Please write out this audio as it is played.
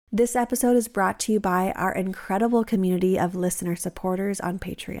This episode is brought to you by our incredible community of listener supporters on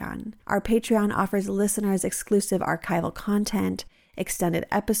Patreon. Our Patreon offers listeners exclusive archival content, extended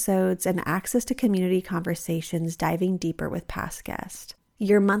episodes, and access to community conversations diving deeper with past guests.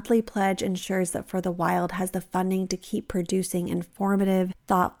 Your monthly pledge ensures that For the Wild has the funding to keep producing informative,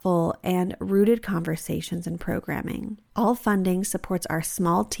 thoughtful, and rooted conversations and programming. All funding supports our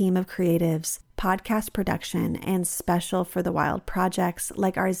small team of creatives, podcast production, and special For the Wild projects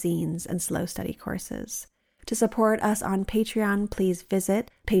like our zines and slow study courses. To support us on Patreon, please visit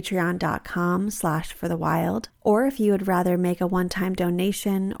patreon.com/forthewild. Or if you would rather make a one-time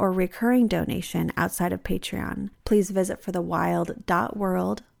donation or recurring donation outside of Patreon, please visit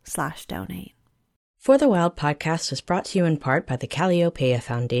forthewild.world/donate. For the Wild podcast is brought to you in part by the Calliopeia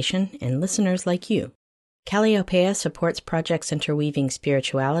Foundation and listeners like you. Calliopeia supports projects interweaving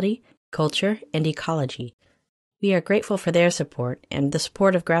spirituality, culture, and ecology. We are grateful for their support and the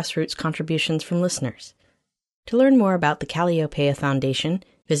support of grassroots contributions from listeners. To learn more about the Calliopeia Foundation,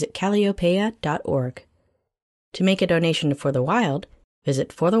 visit calliopeia.org. To make a donation to For the Wild, visit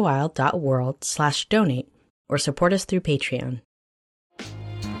forthewild.world/donate or support us through Patreon.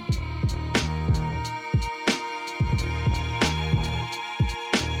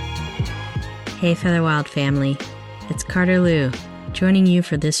 Hey Feather Wild family, it's Carter Liu, joining you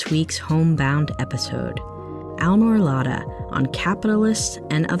for this week's Homebound episode, Alnoor LADHA on Capitalists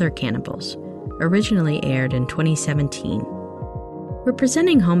and Other Cannibals, originally aired in 2017. We're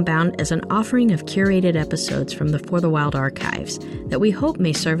presenting Homebound as an offering of curated episodes from the For the Wild archives that we hope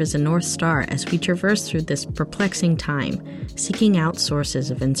may serve as a North Star as we traverse through this perplexing time, seeking out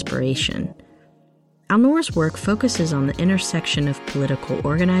sources of inspiration. Alnoor's work focuses on the intersection of political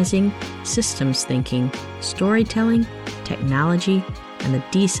organizing, systems thinking, storytelling, technology, and the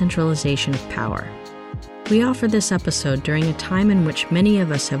decentralization of power. We offer this episode during a time in which many of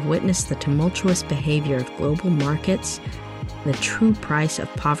us have witnessed the tumultuous behavior of global markets, the true price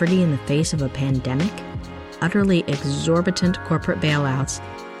of poverty in the face of a pandemic, utterly exorbitant corporate bailouts,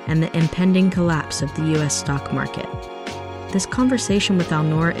 and the impending collapse of the U.S. stock market. This conversation with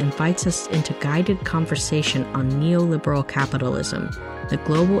Alnoor invites us into guided conversation on neoliberal capitalism, the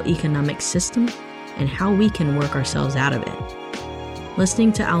global economic system, and how we can work ourselves out of it.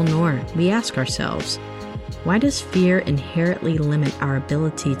 Listening to Alnoor, we ask ourselves, why does fear inherently limit our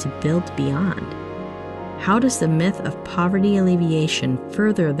ability to build beyond? How does the myth of poverty alleviation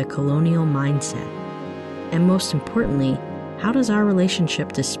further the colonial mindset? And most importantly, how does our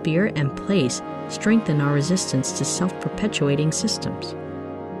relationship to spirit and place strengthen our resistance to self-perpetuating systems?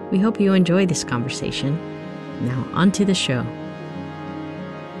 We hope you enjoy this conversation. Now, onto the show.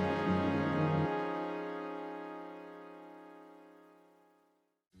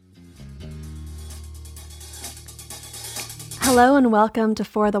 Hello and welcome to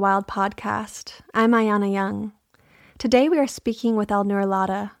For the Wild podcast. I'm Ayana Young. Today we are speaking with Alnoor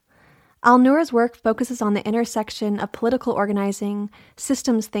LADHA. Alnoor's work focuses on the intersection of political organizing,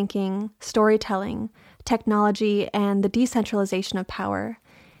 systems thinking, storytelling, technology, and the decentralization of power.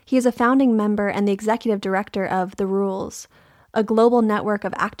 He is a founding member and the executive director of The Rules, a global network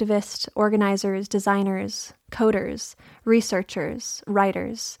of activists, organizers, designers, coders, researchers,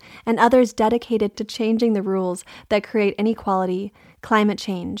 writers, and others dedicated to changing the rules that create inequality, climate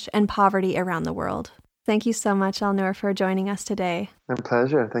change, and poverty around the world. Thank you so much, Alnoor, for joining us today. My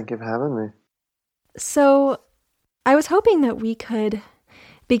pleasure. Thank you for having me. So, I was hoping that we could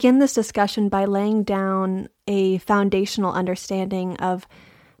begin this discussion by laying down a foundational understanding of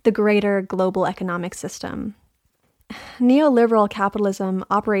the greater global economic system. Neoliberal capitalism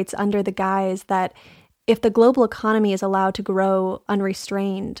operates under the guise that if the global economy is allowed to grow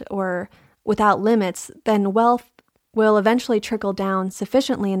unrestrained or without limits, then wealth will eventually trickle down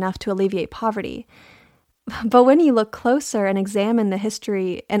sufficiently enough to alleviate poverty. But when you look closer and examine the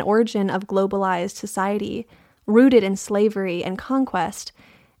history and origin of globalized society, rooted in slavery and conquest,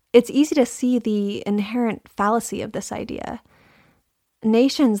 it's easy to see the inherent fallacy of this idea.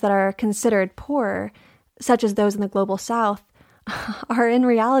 Nations that are considered poor, such as those in the global south, are in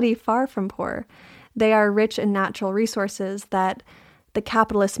reality far from poor. They are rich in natural resources that the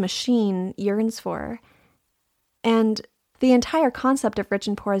capitalist machine yearns for. And the entire concept of rich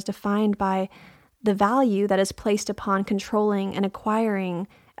and poor is defined by the value that is placed upon controlling and acquiring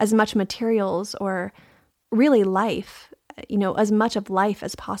as much materials or really life, as much of life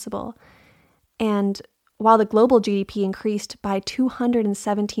as possible. And while the global GDP increased by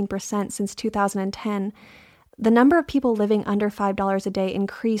 217% since 2010, the number of people living under $5 a day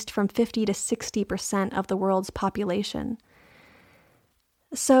increased from 50 to 60% of the world's population.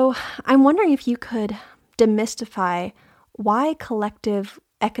 So I'm wondering if you could demystify why collective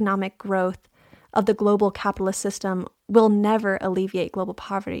economic growth of the global capitalist system will never alleviate global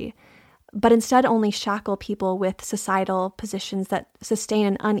poverty, but instead only shackle people with societal positions that sustain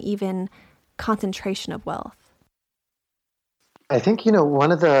an uneven concentration of wealth. I think,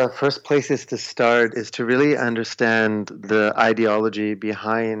 one of the first places to start is to really understand the ideology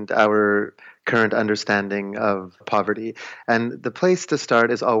behind our current understanding of poverty. And the place to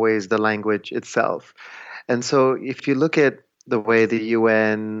start is always the language itself. And so if you look at the way the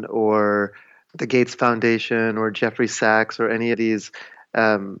UN or the Gates Foundation or Jeffrey Sachs or any of these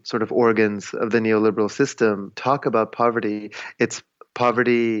sort of organs of the neoliberal system talk about poverty, it's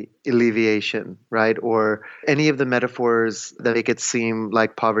poverty alleviation, right? Or any of the metaphors that make it seem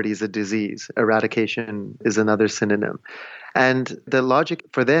like poverty is a disease. Eradication is another synonym. And the logic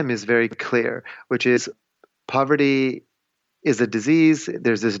for them is very clear, which is poverty is a disease.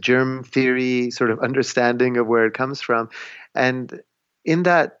 There's this germ theory sort of understanding of where it comes from. And in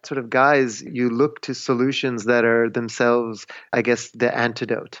that sort of guise, you look to solutions that are themselves, I guess, the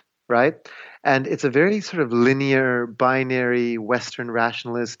antidote, right? And it's a very sort of linear, binary, Western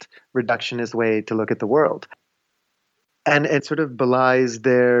rationalist, reductionist way to look at the world. And it sort of belies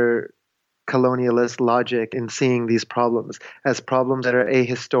their colonialist logic in seeing these problems as problems that are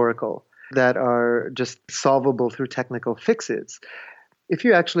ahistorical, that are just solvable through technical fixes. If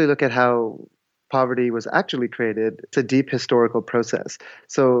you actually look at how poverty was actually created, it's a deep historical process.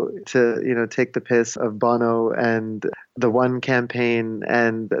 So to take the piss of Bono and the One campaign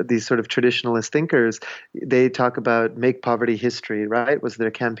and these sort of traditionalist thinkers, they talk about make poverty history, right? Was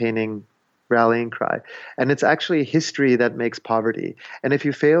their campaigning rallying cry. And it's actually history that makes poverty. And if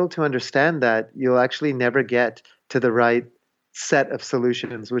you fail to understand that, you'll actually never get to the right set of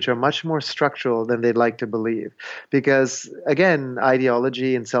solutions, which are much more structural than they'd like to believe. Because again,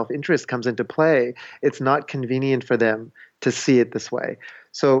 ideology and self-interest comes into play. It's not convenient for them to see it this way.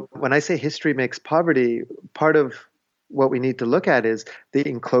 So when I say history makes poverty, part of what we need to look at is the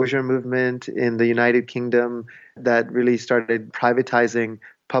enclosure movement in the United Kingdom that really started privatizing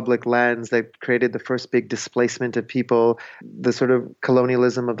public lands, that created the first big displacement of people, the sort of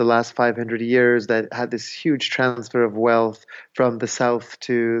colonialism of the last 500 years that had this huge transfer of wealth from the south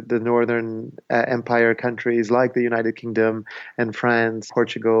to the northern empire countries like the United Kingdom and France,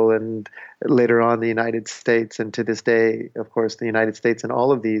 Portugal, and later on the United States, and to this day, of course, the United States and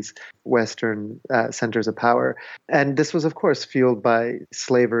all of these Western centers of power. And this was, of course, fueled by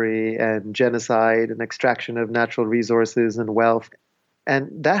slavery and genocide and extraction of natural resources and wealth.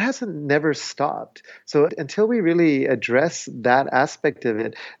 And that hasn't never stopped. So until we really address that aspect of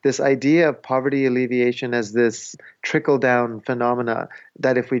it, this idea of poverty alleviation as this trickle-down phenomena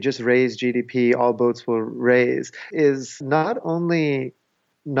that if we just raise GDP, all boats will raise, is not only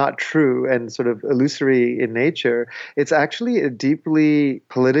not true and sort of illusory in nature, it's actually a deeply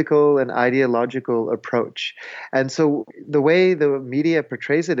political and ideological approach. And so the way the media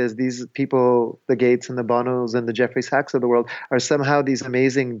portrays it is these people, the Gates and the Bonos and the Jeffrey Sachs of the world, are somehow these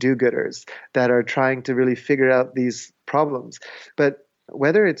amazing do-gooders that are trying to really figure out these problems. But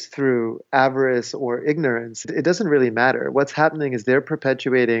whether it's through avarice or ignorance, it doesn't really matter. What's happening is they're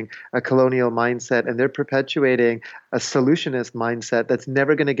perpetuating a colonial mindset and they're perpetuating a solutionist mindset that's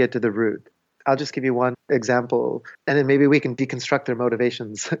never going to get to the root. I'll just give you one example, and then maybe we can deconstruct their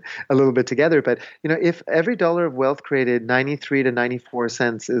motivations a little bit together. But if every dollar of wealth created 93 to 94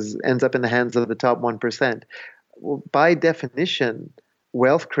 cents ends up in the hands of the top 1%, well, by definition,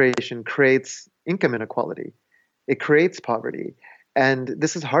 wealth creation creates income inequality. It creates poverty. And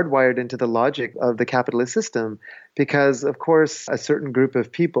this is hardwired into the logic of the capitalist system because, of course, a certain group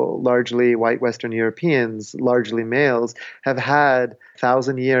of people, largely white Western Europeans, largely males, have had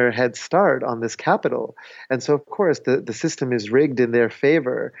 1,000-year head start on this capital. And so, of course, the system is rigged in their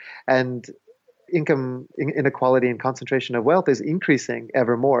favor. And income inequality and concentration of wealth is increasing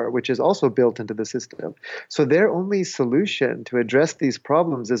ever more, which is also built into the system. So their only solution to address these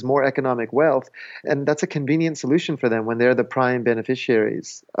problems is more economic wealth, and that's a convenient solution for them when they're the prime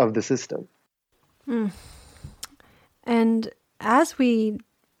beneficiaries of the system. And as we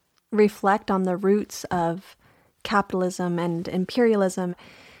reflect on the roots of capitalism and imperialism,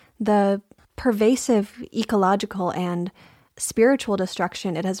 the pervasive ecological and spiritual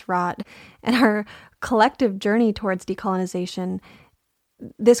destruction it has wrought, and our collective journey towards decolonization,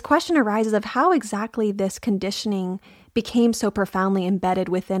 this question arises of how exactly this conditioning became so profoundly embedded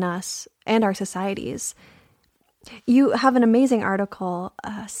within us and our societies. You have an amazing article,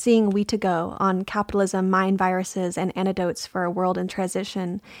 Seeing We to Go, on capitalism, mind viruses, and antidotes for a world in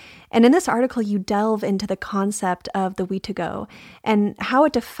transition. And in this article, you delve into the concept of the we to go and how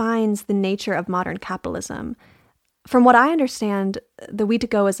it defines the nature of modern capitalism. From what I understand, the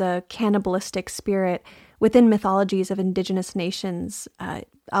Wetiko is a cannibalistic spirit within mythologies of indigenous nations,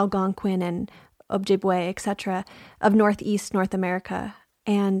 Algonquin and Ojibwe, etc., of Northeast North America.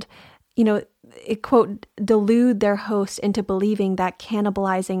 And, it, quote, delude their host into believing that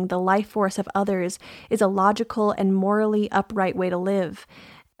cannibalizing the life force of others is a logical and morally upright way to live.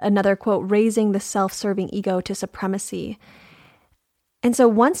 Another, quote, raising the self-serving ego to supremacy. And so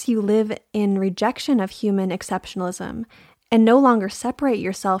once you live in rejection of human exceptionalism and no longer separate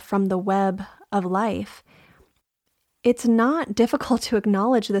yourself from the web of life, it's not difficult to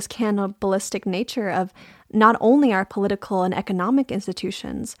acknowledge this cannibalistic nature of not only our political and economic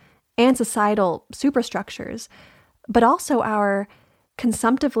institutions and societal superstructures, but also our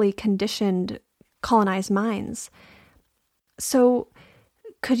consumptively conditioned colonized minds. So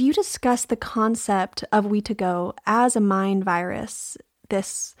could you discuss the concept of Wetiko as a mind virus,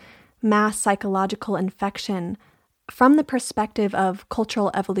 this mass psychological infection, from the perspective of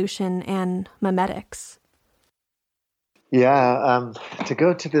cultural evolution and memetics? Yeah, to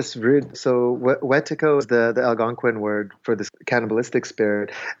go to this root, so Wetiko is the Algonquin word for this cannibalistic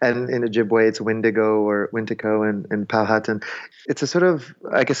spirit, and in Ojibwe it's Wendigo or Wintiko and Powhatan. It's a sort of,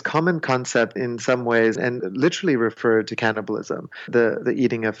 I guess, common concept in some ways, and literally referred to cannibalism, the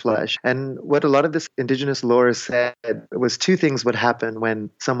eating of flesh. And what a lot of this indigenous lore said was two things would happen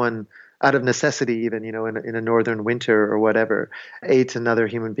when someone, out of necessity even, in a northern winter or whatever, ate another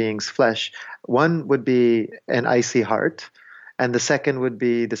human being's flesh. One would be an icy heart, and the second would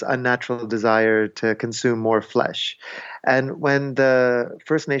be this unnatural desire to consume more flesh. And when the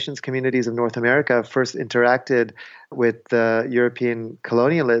First Nations communities of North America first interacted with the European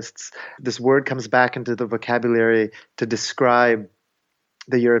colonialists, this word comes back into the vocabulary to describe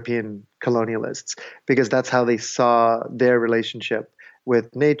the European colonialists, because that's how they saw their relationship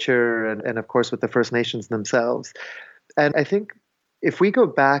with nature and of course with the First Nations themselves. And I think if we go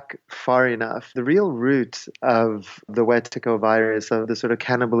back far enough, the real root of the Wetiko virus, of the sort of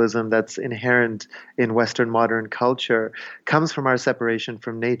cannibalism that's inherent in Western modern culture, comes from our separation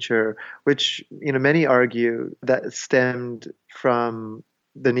from nature, which many argue that stemmed from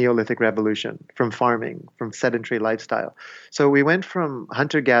the Neolithic Revolution, from farming, from sedentary lifestyle. So we went from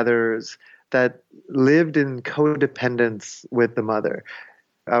hunter-gatherers that lived in codependence with the mother.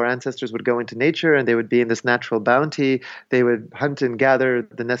 Our ancestors would go into nature and they would be in this natural bounty. They would hunt and gather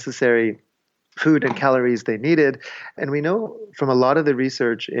the necessary food and calories they needed. And we know from a lot of the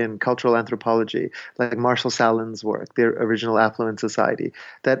research in cultural anthropology, like Marshall Sahlins' work, the original Affluent Society,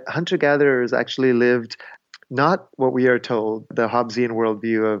 that hunter-gatherers actually lived not what we are told, the Hobbesian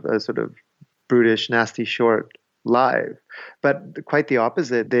worldview of a sort of brutish, nasty, short life, but quite the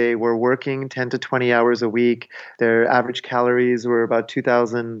opposite. They were working 10 to 20 hours a week. Their average calories were about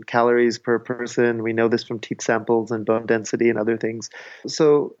 2,000 calories per person. We know this from teeth samples and bone density and other things.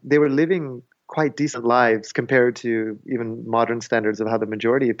 So they were living quite decent lives compared to even modern standards of how the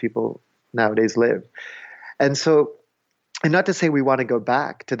majority of people nowadays live. And not to say we want to go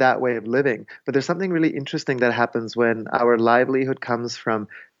back to that way of living, but there's something really interesting that happens when our livelihood comes from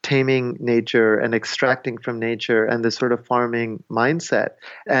taming nature and extracting from nature and this sort of farming mindset.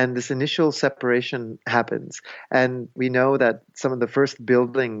 And this initial separation happens. And we know that some of the first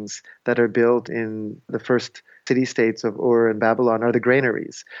buildings that are built in the first city-states of Ur and Babylon are the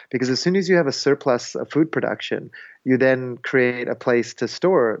granaries. Because as soon as you have a surplus of food production, you then create a place to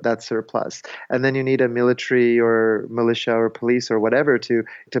store that surplus. And then you need a military or militia or police or whatever to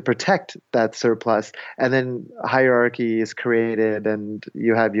protect that surplus. And then hierarchy is created and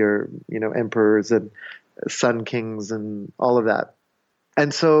you have your, emperors and sun kings and all of that.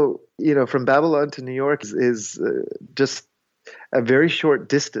 And so, from Babylon to New York is just a very short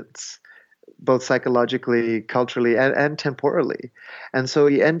distance, both psychologically, culturally, and temporally. And so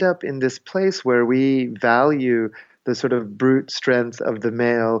you end up in this place where we value the sort of brute strength of the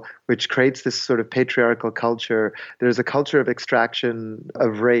male, which creates this sort of patriarchal culture. There's a culture of extraction,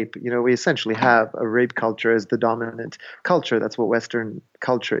 of rape. We essentially have a rape culture as the dominant culture. That's what Western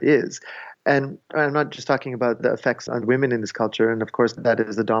culture is. And I'm not just talking about the effects on women in this culture, and of course that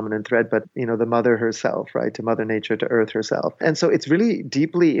is the dominant thread, but the mother herself, right, to Mother Nature, to Earth herself. And so it's really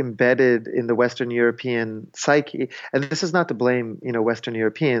deeply embedded in the Western European psyche. And this is not to blame, Western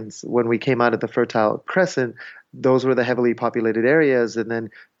Europeans. When we came out of the Fertile Crescent, those were the heavily populated areas, and then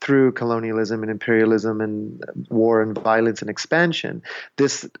through colonialism and imperialism and war and violence and expansion,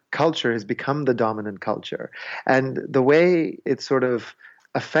 this culture has become the dominant culture. And the way it sort of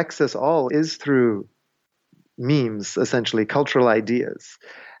affects us all is through memes, essentially, cultural ideas.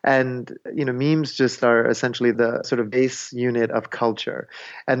 And, memes just are essentially the sort of base unit of culture.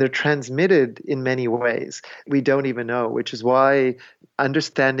 And they're transmitted in many ways we don't even know, which is why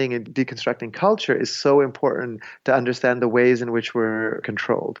understanding and deconstructing culture is so important to understand the ways in which we're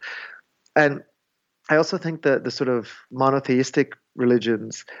controlled. And I also think that the sort of monotheistic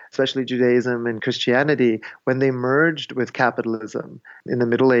religions, especially Judaism and Christianity, when they merged with capitalism in the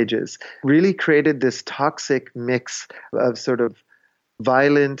Middle Ages, really created this toxic mix of sort of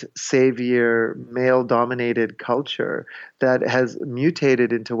violent, savior, male-dominated culture that has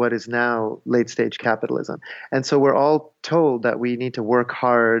mutated into what is now late-stage capitalism. And so we're all told that we need to work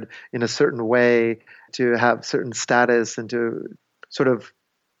hard in a certain way to have certain status and to sort of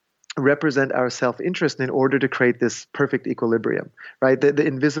represent our self-interest in order to create this perfect equilibrium, right? The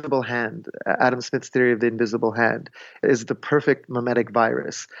invisible hand, Adam Smith's theory of the invisible hand, is the perfect mimetic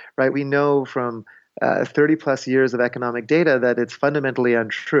virus, right? We know from 30 plus years of economic data that it's fundamentally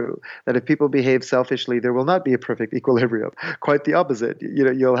untrue, that if people behave selfishly, there will not be a perfect equilibrium. Quite the opposite.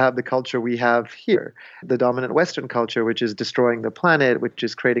 You'll have the culture we have here, the dominant Western culture, which is destroying the planet, which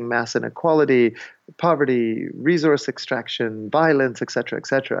is creating mass inequality, poverty, resource extraction, violence, etc.,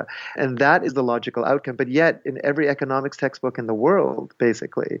 etc. And that is the logical outcome. But yet, in every economics textbook in the world,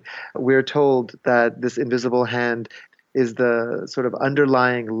 basically, we're told that this invisible hand is the sort of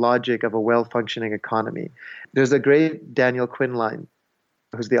underlying logic of a well-functioning economy. There's a great Daniel Quinn line,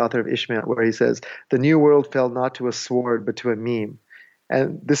 who's the author of Ishmael, where he says, "The new world fell not to a sword, but to a meme."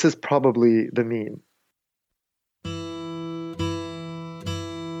 And this is probably the meme.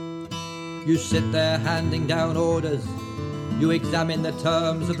 You sit there handing down orders. You examine the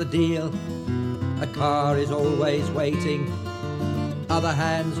terms of the deal. A car is always waiting. Other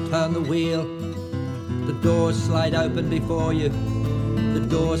hands turn the wheel. The doors slide open before you. The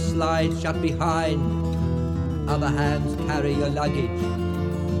doors slide shut behind. Other hands carry your luggage.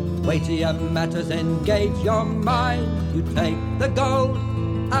 Weightier matters engage your mind. You take the gold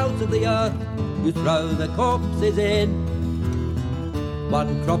out of the earth. You throw the corpses in.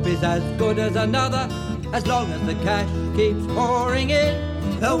 One crop is as good as another, as long as the cash keeps pouring in.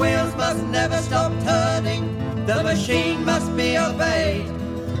 The wheels must never stop turning. The machine must be obeyed.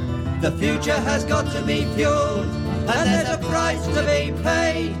 The future has got to be fueled, and there's a price to be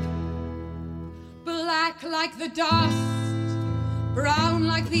paid. Black like the dust, brown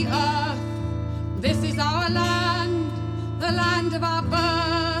like the earth. This is our land, the land of our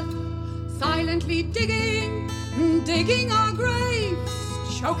birth. Silently digging, digging our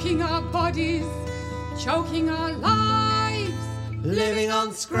graves, choking our bodies, choking our lives. Living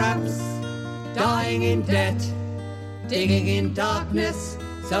on scraps, dying in debt, digging in darkness,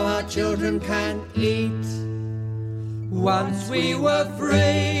 so our children can eat. Once we were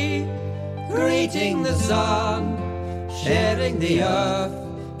free, greeting the sun, sharing the earth,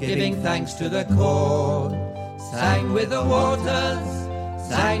 giving thanks to the corn. Sang with the waters,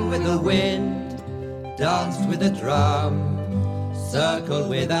 sang with the wind, danced with the drum, circled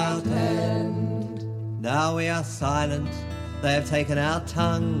without end. Now we are silent, they have taken our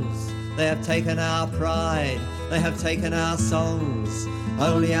tongues, they have taken our pride, they have taken our songs.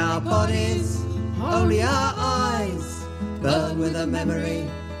 Only our bodies, only our eyes, burn with the memory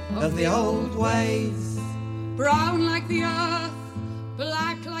of the old ways. Brown like the earth,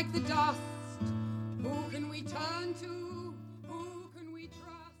 black like the dust. Who can we turn to? Who can we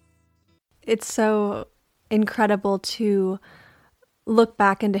trust? It's so incredible to look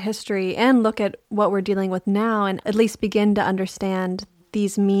back into history and look at what we're dealing with now and at least begin to understand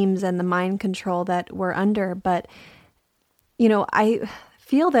these memes and the mind control that we're under. But, I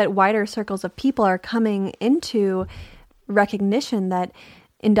feel that wider circles of people are coming into recognition that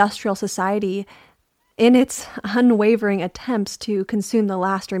industrial society, in its unwavering attempts to consume the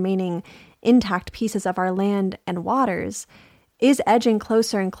last remaining intact pieces of our land and waters, is edging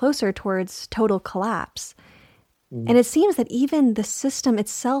closer and closer towards total collapse. And it seems that even the system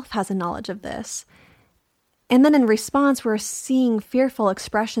itself has a knowledge of this. And then in response, we're seeing fearful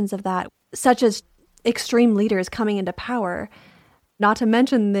expressions of that, such as extreme leaders coming into power, not to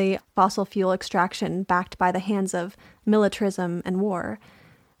mention the fossil fuel extraction backed by the hands of militarism and war.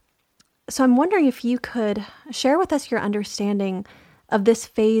 So I'm wondering if you could share with us your understanding of this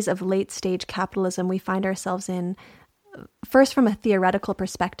phase of late-stage capitalism we find ourselves in, first from a theoretical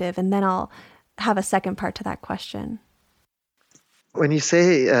perspective, and then I'll have a second part to that question. When you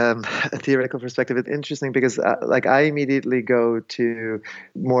say a theoretical perspective, it's interesting because I immediately go to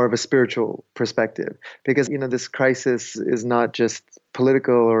more of a spiritual perspective because, this crisis is not just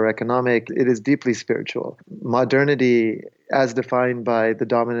political or economic, it is deeply spiritual. Modernity, as defined by the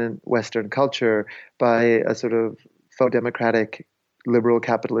dominant Western culture, by a sort of faux democratic neoliberal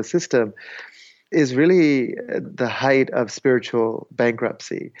capitalist system is really the height of spiritual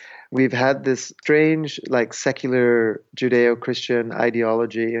bankruptcy. We've had this strange, like secular Judeo-Christian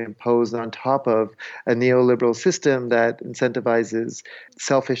ideology imposed on top of a neoliberal system that incentivizes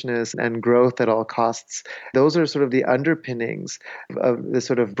selfishness and growth at all costs. Those are sort of the underpinnings of the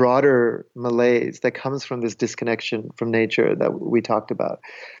sort of broader malaise that comes from this disconnection from nature that we talked about.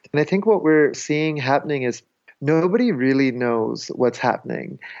 And I think what we're seeing happening is nobody really knows what's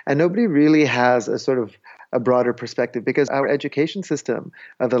happening, and nobody really has a sort of a broader perspective, because our education system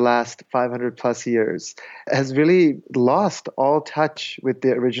of the last 500 plus years has really lost all touch with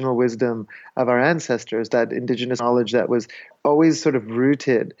the original wisdom of our ancestors, that indigenous knowledge that was always sort of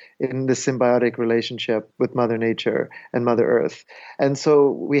rooted in the symbiotic relationship with Mother Nature and Mother Earth. And so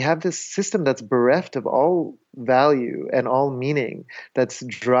we have this system that's bereft of all value and all meaning, that's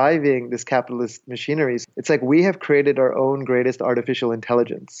driving this capitalist machinery. It's like we have created our own greatest artificial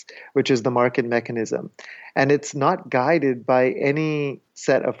intelligence, which is the market mechanism. And it's not guided by any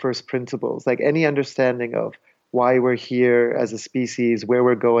set of first principles, like any understanding of why we're here as a species, where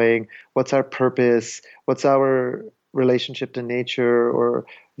we're going, what's our purpose, what's our relationship to nature or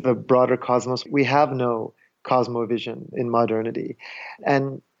the broader cosmos. We have no cosmovision in modernity.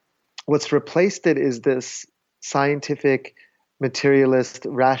 And what's replaced it is this scientific, materialist,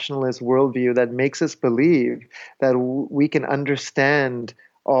 rationalist worldview that makes us believe that we can understand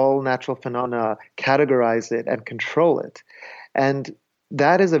all natural phenomena, categorize it, and control it. And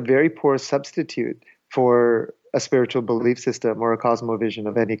that is a very poor substitute for a spiritual belief system or a cosmovision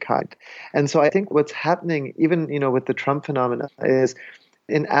of any kind. And so I think what's happening, even with the Trump phenomena, is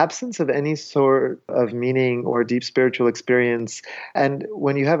in absence of any sort of meaning or deep spiritual experience, and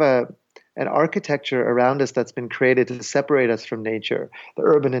when you have an architecture around us that's been created to separate us from nature, the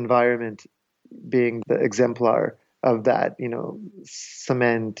urban environment being the exemplar of that,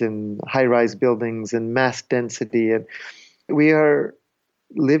 cement and high-rise buildings and mass density. And we are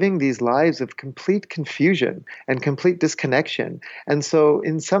living these lives of complete confusion and complete disconnection. And so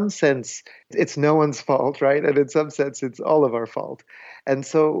in some sense, it's no one's fault, right? And in some sense, it's all of our fault. And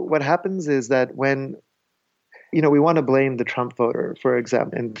so what happens is that when we want to blame the Trump voter, for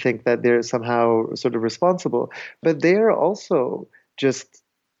example, and think that they're somehow sort of responsible, but they are also just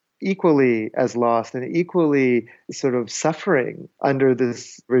equally as lost and equally sort of suffering under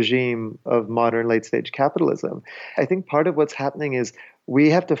this regime of modern late-stage capitalism. I think part of what's happening is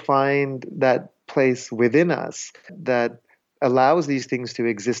we have to find that place within us that allows these things to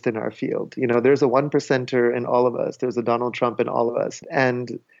exist in our field. There's a 1%er in all of us. There's a Donald Trump in all of us.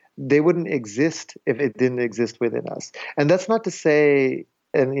 And they wouldn't exist if it didn't exist within us. And that's not to say,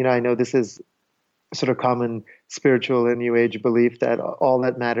 and I know this is sort of common spiritual and New Age belief that all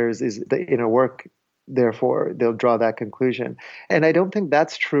that matters is the inner work, therefore they'll draw that conclusion. And I don't think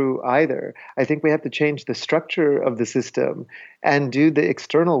that's true either. I think we have to change the structure of the system and do the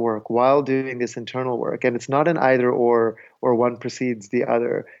external work while doing this internal work. And it's not an either or one precedes the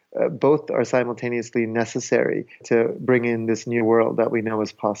other. Both are simultaneously necessary to bring in this new world that we know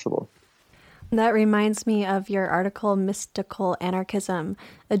is possible. That reminds me of your article, Mystical Anarchism,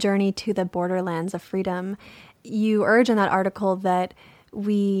 A Journey to the Borderlands of Freedom. You urge in that article that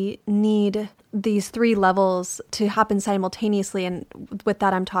we need these three levels to happen simultaneously. And with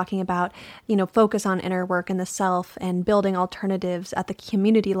that, I'm talking about, focus on inner work in the self and building alternatives at the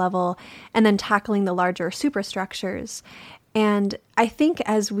community level, and then tackling the larger superstructures. And I think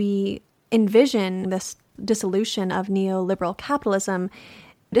as we envision this dissolution of neoliberal capitalism,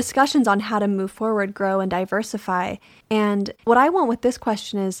 discussions on how to move forward grow and diversify. And what I want with this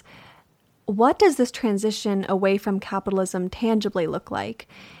question is, what does this transition away from capitalism tangibly look like?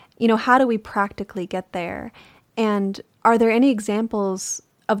 How do we practically get there? And are there any examples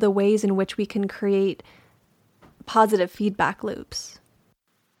of the ways in which we can create positive feedback loops?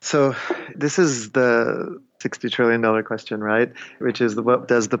 So this is the $60 trillion question, right? Which is what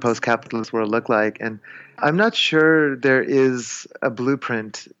does the post-capitalist world look like? And I'm not sure there is a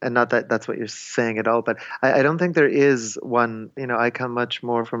blueprint, and not that that's what you're saying at all, but I don't think there is one. I come much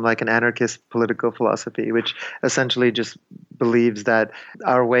more from like an anarchist political philosophy, which essentially just believes that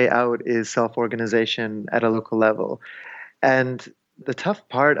our way out is self-organization at a local level. And the tough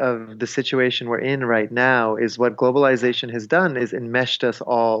part of the situation we're in right now is what globalization has done is enmeshed us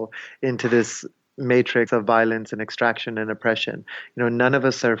all into this matrix of violence and extraction and oppression. None of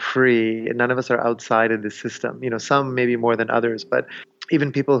us are free. None of us are outside of the system. Some maybe more than others, but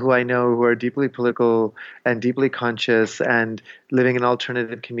even people who I know who are deeply political and deeply conscious and living in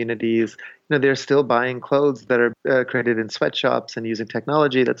alternative communities, they're still buying clothes that are created in sweatshops and using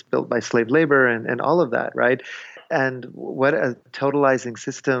technology that's built by slave labor and all of that, right? And what a totalizing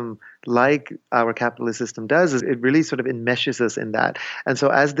system like our capitalist system does is it really sort of enmeshes us in that. And so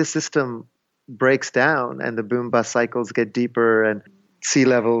as this system breaks down and the boom bust cycles get deeper and sea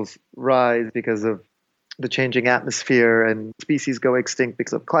levels rise because of the changing atmosphere and species go extinct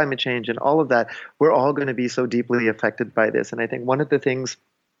because of climate change and all of that, we're all going to be so deeply affected by this. And I think one of the things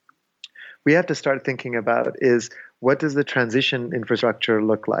we have to start thinking about is, what does the transition infrastructure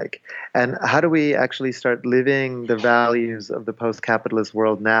look like? And how do we actually start living the values of the post-capitalist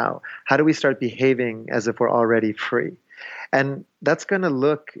world now? How do we start behaving as if we're already free? And that's going to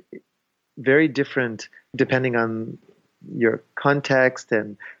look very different depending on your context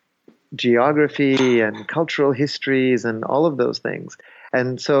and geography and cultural histories and all of those things.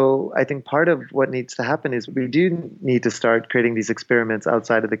 And so I think part of what needs to happen is we do need to start creating these experiments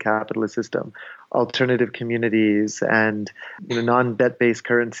outside of the capitalist system, alternative communities and non-debt-based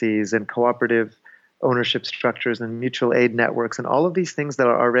currencies and cooperative ownership structures and mutual aid networks and all of these things that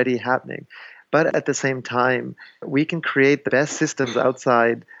are already happening. But at the same time, we can create the best systems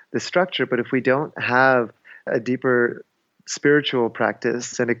outside the structure, but if we don't have a deeper spiritual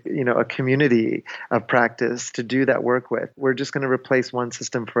practice and a community of practice to do that work with, we're just going to replace one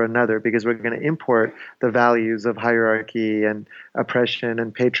system for another because we're going to import the values of hierarchy and oppression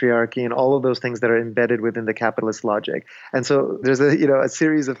and patriarchy and all of those things that are embedded within the capitalist logic. And so there's a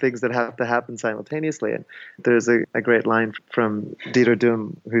series of things that have to happen simultaneously. And there's a great line from Dieter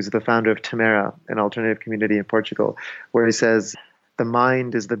Doom, who's the founder of Tamera, an alternative community in Portugal, where he says, "The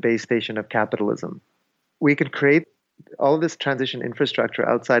mind is the base station of capitalism." We could create all of this transition infrastructure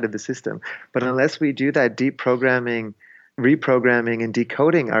outside of the system, but unless we do that deep programming, reprogramming, and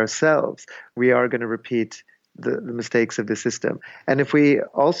decoding ourselves, we are going to repeat the mistakes of the system. And if we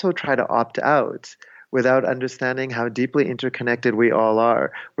also try to opt out without understanding how deeply interconnected we all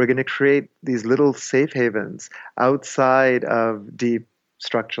are, we're going to create these little safe havens outside of deep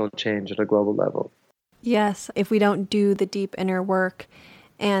structural change at a global level. Yes, if we don't do the deep inner work,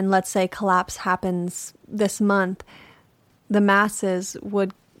 and let's say collapse happens this month, the masses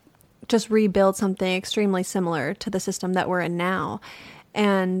would just rebuild something extremely similar to the system that we're in now.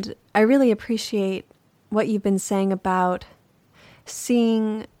 And I really appreciate what you've been saying about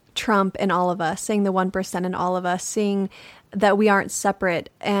seeing Trump in all of us, seeing the 1% in all of us, seeing that we aren't separate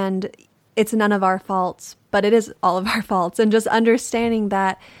and it's none of our faults, but it is all of our faults. And just understanding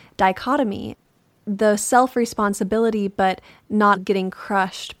that dichotomy, the self-responsibility, but not getting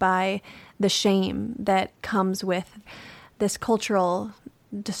crushed by the shame that comes with this cultural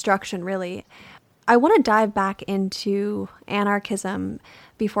destruction, really. I want to dive back into anarchism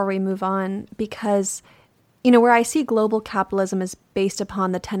before we move on, because, where I see global capitalism is based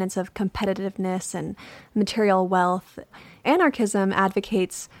upon the tenets of competitiveness and material wealth, anarchism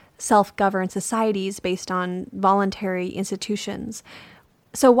advocates self-governed societies based on voluntary institutions.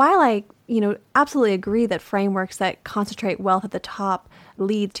 So while I, absolutely agree that frameworks that concentrate wealth at the top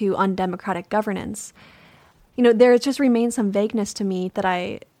lead to undemocratic governance, there just remains some vagueness to me that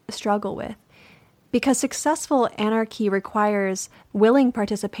I struggle with. Because successful anarchy requires willing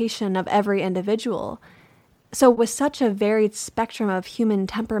participation of every individual. So with such a varied spectrum of human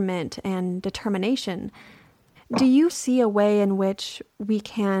temperament and determination, do you see a way in which we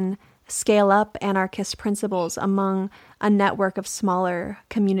can scale up anarchist principles among a network of smaller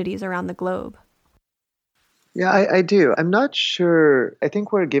communities around the globe? Yeah, I do. I'm not sure. I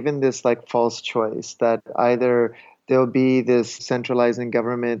think we're given this false choice that either there'll be this centralizing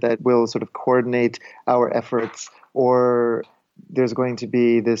government that will sort of coordinate our efforts, or there's going to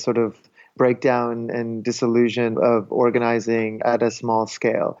be this sort of breakdown and disillusion of organizing at a small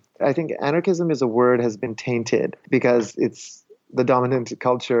scale. I think anarchism as a word has been tainted because the dominant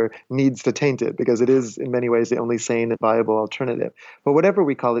culture needs to taint it because it is in many ways the only sane and viable alternative. But whatever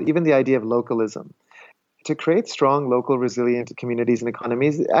we call it, even the idea of localism, to create strong, local, resilient communities and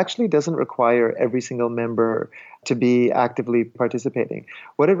economies, it actually doesn't require every single member to be actively participating.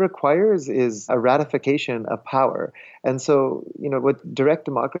 What it requires is a ratification of power. And so, what direct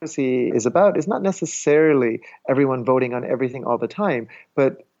democracy is about is not necessarily everyone voting on everything all the time,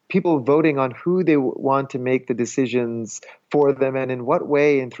 but people voting on who they want to make the decisions for them and in what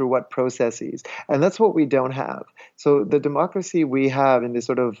way and through what processes. And that's what we don't have. So the democracy we have in this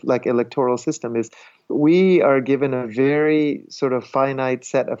sort of electoral system is we are given a very sort of finite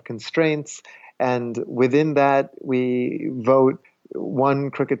set of constraints. And within that, we vote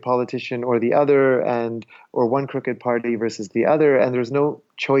one crooked politician or the other, or one crooked party versus the other. And there's no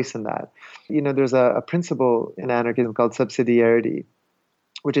choice in that. There's a principle in anarchism called subsidiarity,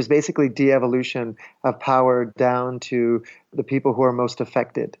 which is basically de-evolution of power down to the people who are most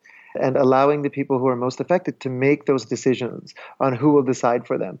affected. and allowing the people who are most affected to make those decisions on who will decide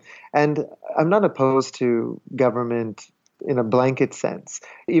for them. And I'm not opposed to government in a blanket sense,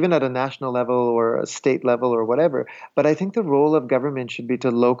 even at a national level or a state level or whatever. But I think the role of government should be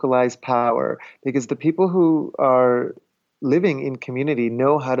to localize power, because the people who are living in community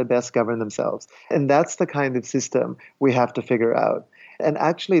know how to best govern themselves. And that's the kind of system we have to figure out. And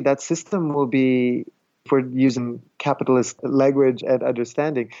actually, that system will be, if we're using capitalist language and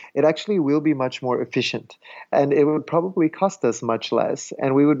understanding, it actually will be much more efficient. And it would probably cost us much less.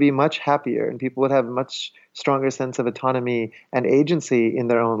 And we would be much happier. And people would have a much stronger sense of autonomy and agency in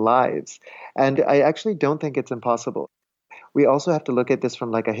their own lives. And I actually don't think it's impossible. We also have to look at this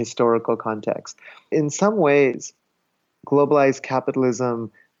from like a historical context. In some ways, globalized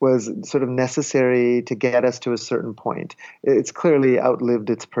capitalism was sort of necessary to get us to a certain point. It's clearly outlived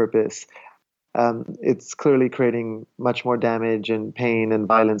its purpose. It's clearly creating much more damage and pain and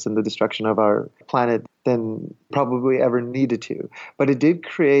violence and the destruction of our planet than probably ever needed to. But it did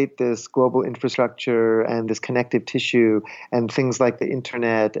create this global infrastructure and this connective tissue and things like the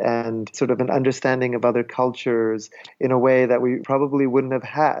internet and sort of an understanding of other cultures in a way that we probably wouldn't have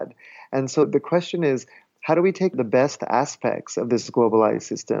had. And so the question is, how do we take the best aspects of this globalized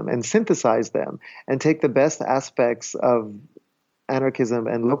system and synthesize them, and take the best aspects of anarchism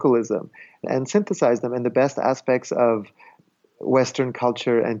and localism and synthesize them, and the best aspects of Western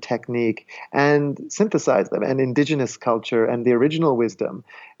culture and technique and synthesize them, and indigenous culture and the original wisdom,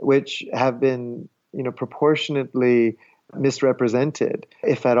 which have been, proportionately misrepresented,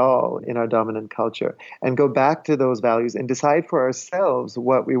 if at all, in our dominant culture, and go back to those values and decide for ourselves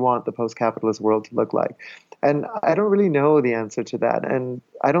what we want the post-capitalist world to look like. And I don't really know the answer to that. And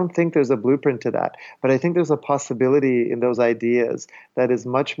I don't think there's a blueprint to that. But I think there's a possibility in those ideas that is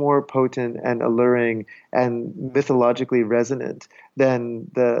much more potent and alluring and mythologically resonant than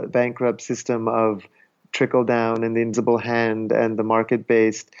the bankrupt system of trickle down and the invisible hand and the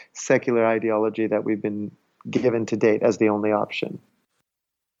market-based secular ideology that we've been given to date as the only option.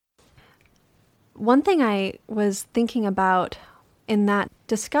 One thing I was thinking about in that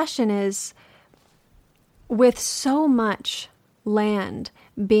discussion is, with so much land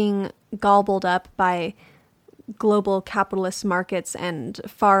being gobbled up by global capitalist markets and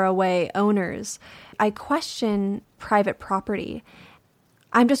faraway owners, I question private property.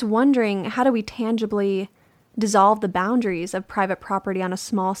 I'm just wondering, how do we tangibly dissolve the boundaries of private property on a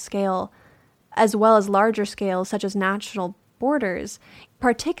small scale, as well as larger scales such as national borders,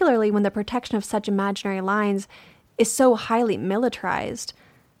 particularly when the protection of such imaginary lines is so highly militarized?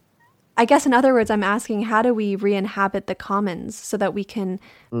 I guess, in other words, I'm asking, how do we re-inhabit the commons so that we can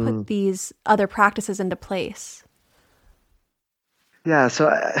put these other practices into place? Yeah, so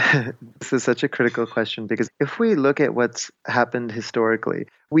this is such a critical question, because if we look at what's happened historically,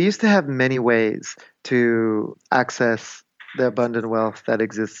 we used to have many ways to access the abundant wealth that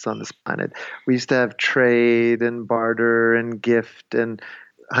exists on this planet. We used to have trade and barter and gift and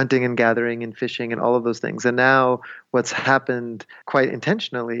hunting and gathering and fishing and all of those things. And now what's happened quite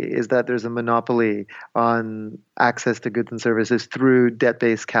intentionally is that there's a monopoly on access to goods and services through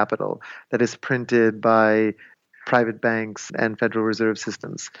debt-based capital that is printed by private banks and Federal Reserve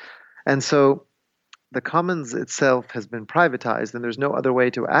systems. And so the commons itself has been privatized, and there's no other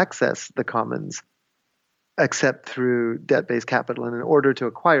way to access the commons except through debt-based capital. And in order to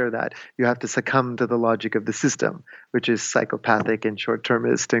acquire that, you have to succumb to the logic of the system, which is psychopathic and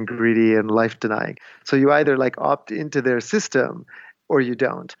short-termist and greedy and life-denying. So you either opt into their system or you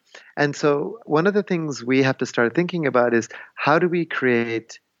don't. And so one of the things we have to start thinking about is, how do we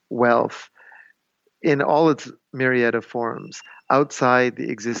create wealth in all its myriad of forms outside the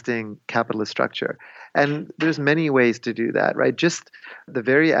existing capitalist structure? And there's many ways to do that, right? Just the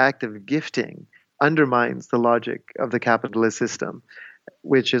very act of gifting undermines the logic of the capitalist system,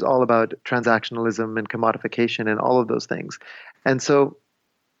 which is all about transactionalism and commodification and all of those things. And so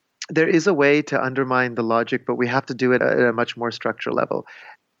there is a way to undermine the logic, but we have to do it at a much more structural level.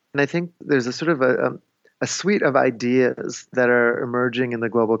 And I think there's a sort of a suite of ideas that are emerging in the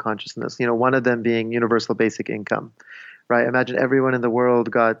global consciousness. One of them being universal basic income, right? Imagine everyone in the world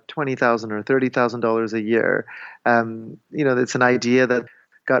got $20,000 or $30,000 a year. It's an idea that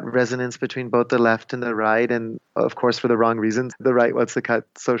got resonance between both the left and the right, and of course for the wrong reasons. The right wants to cut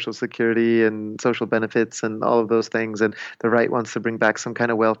Social Security and social benefits and all of those things, and the right wants to bring back some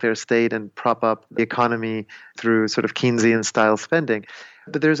kind of welfare state and prop up the economy through sort of Keynesian style spending.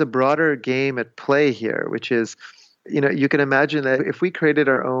 But there's a broader game at play here, which is, you can imagine that if we created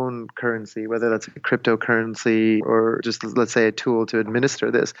our own currency, whether that's a cryptocurrency or just, let's say, a tool to administer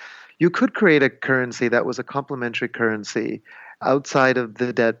this, you could create a currency that was a complementary currency outside of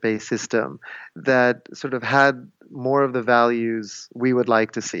the debt-based system that sort of had more of the values we would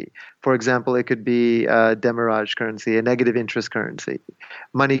like to see. For example, it could be a demurrage currency, a negative interest currency.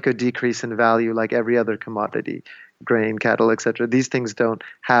 Money could decrease in value like every other commodity, grain, cattle, etc. These things don't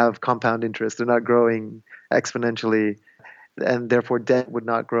have compound interest. They're not growing exponentially, and therefore debt would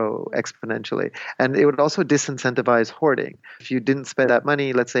not grow exponentially. And it would also disincentivize hoarding. If you didn't spend that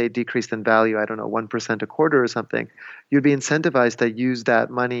money, let's say it decreased in value, I don't know, 1% a quarter or something, you'd be incentivized to use that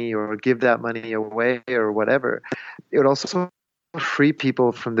money or give that money away or whatever. It would also free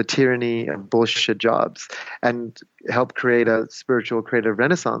people from the tyranny of bullshit jobs and help create a spiritual creative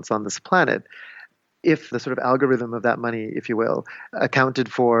renaissance on this planet. If the sort of algorithm of that money, if you will, accounted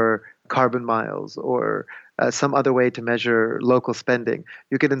for carbon miles or some other way to measure local spending,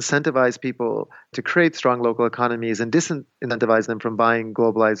 you could incentivize people to create strong local economies and disincentivize them from buying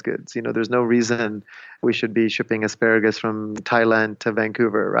globalized goods. There's no reason we should be shipping asparagus from Thailand to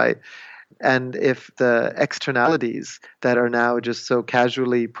Vancouver, right? And if the externalities that are now just so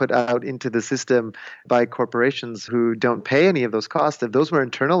casually put out into the system by corporations who don't pay any of those costs, if those were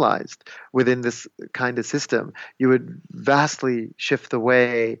internalized within this kind of system, you would vastly shift the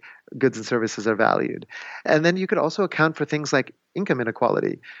way goods and services are valued. And then you could also account for things like income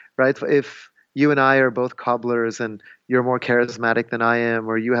inequality, right? If you and I are both cobblers and you're more charismatic than I am,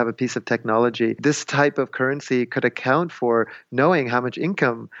 or you have a piece of technology, this type of currency could account for knowing how much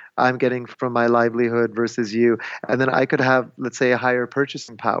income I'm getting from my livelihood versus you. And then I could have, let's say, a higher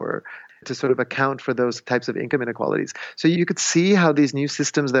purchasing power to sort of account for those types of income inequalities. So you could see how these new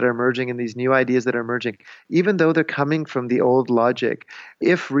systems that are emerging and these new ideas that are emerging, even though they're coming from the old logic,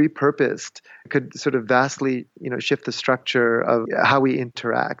 if repurposed, could sort of vastly, shift the structure of how we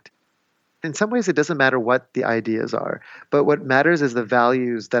interact. In some ways, it doesn't matter what the ideas are, but what matters is the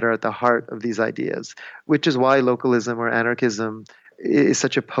values that are at the heart of these ideas, which is why localism or anarchism is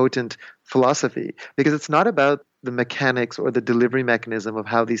such a potent philosophy, because it's not about the mechanics or the delivery mechanism of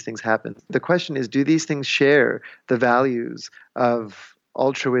how these things happen. The question is, do these things share the values of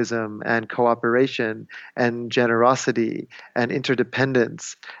altruism and cooperation and generosity and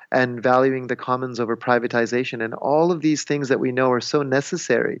interdependence and valuing the commons over privatization and all of these things that we know are so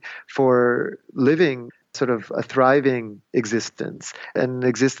necessary for living sort of a thriving existence, an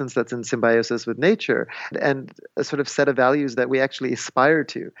existence that's in symbiosis with nature, and a sort of set of values that we actually aspire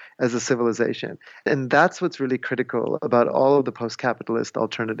to as a civilization. And that's what's really critical about all of the post-capitalist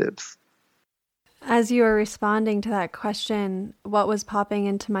alternatives. As you were responding to that question, what was popping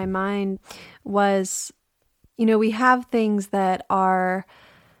into my mind was, we have things that are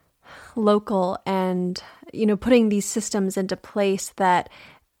local and, putting these systems into place that,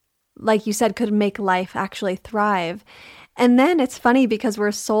 like you said, could make life actually thrive. And then it's funny because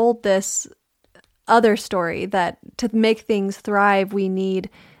we're sold this other story that to make things thrive, we need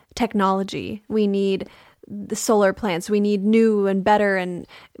technology. We need the solar plants. We need new and better and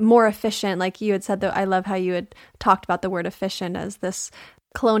more efficient. Like you had said, though, I love how you had talked about the word efficient as this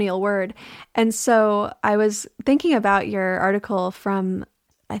colonial word. And so I was thinking about your article from,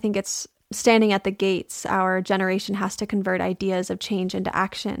 I think it's Standing at the Gates, Our Generation Has to Convert Ideas of Change into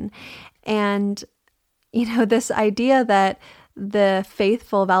Action. And, this idea that the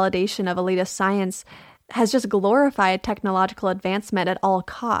faithful validation of elitist science has just glorified technological advancement at all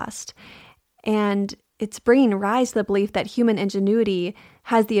cost. And it's bringing rise to the belief that human ingenuity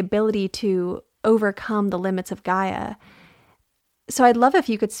has the ability to overcome the limits of Gaia. So I'd love if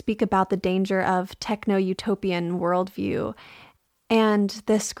you could speak about the danger of techno-utopian worldview and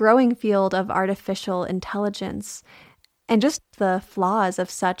this growing field of artificial intelligence and just the flaws of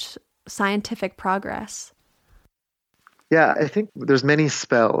such scientific progress. Yeah, I think there's many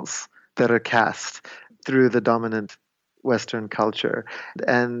spells that are cast through the dominant Western culture.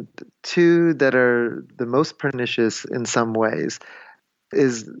 And two that are the most pernicious in some ways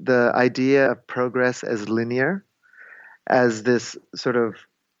is the idea of progress as linear, as this sort of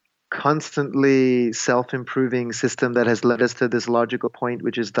constantly self-improving system that has led us to this logical point,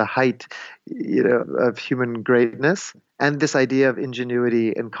 which is the height, of human greatness, and this idea of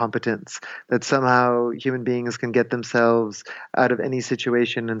ingenuity and competence, that somehow human beings can get themselves out of any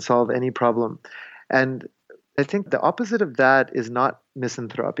situation and solve any problem. And I think the opposite of that is not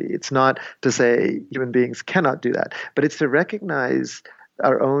misanthropy. It's not to say human beings cannot do that, but it's to recognize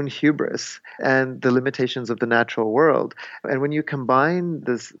our own hubris and the limitations of the natural world. And when you combine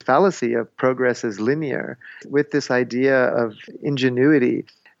this fallacy of progress as linear with this idea of ingenuity,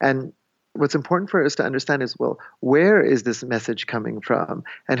 and what's important for us to understand is, well, where is this message coming from?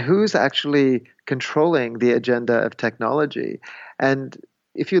 And who's actually controlling the agenda of technology? And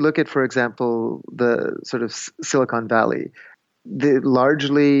if you look at, for example, the sort of Silicon Valley,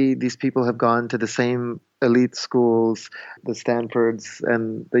 Largely, these people have gone to the same elite schools, the Stanfords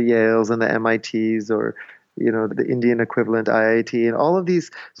and the Yales and the MITs, or the Indian equivalent IIT, and all of these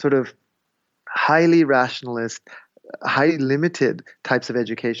sort of highly rationalist, highly limited types of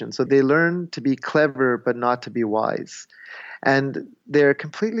education. So they learn to be clever but not to be wise. And they're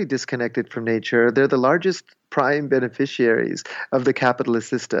completely disconnected from nature. They're the largest prime beneficiaries of the capitalist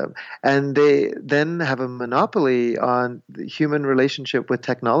system. And they then have a monopoly on the human relationship with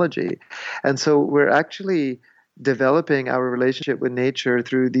technology. And so we're actually developing our relationship with nature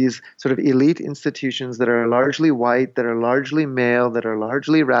through these sort of elite institutions that are largely white, that are largely male, that are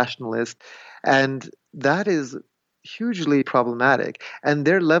largely rationalist. And that is hugely problematic. And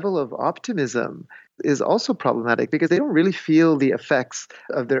their level of optimism is also problematic because they don't really feel the effects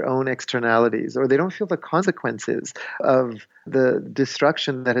of their own externalities, or they don't feel the consequences of the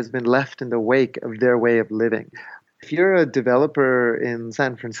destruction that has been left in the wake of their way of living. If you're a developer in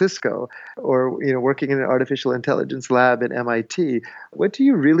San Francisco, or working in an artificial intelligence lab at MIT, what do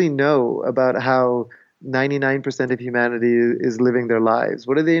you really know about how 99% of humanity is living their lives?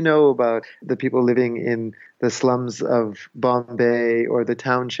 What do they know about the people living in the slums of Bombay or the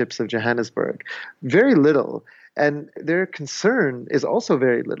townships of Johannesburg? Very little. And their concern is also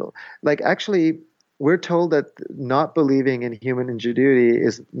very little. Like, actually, we're told that not believing in human ingenuity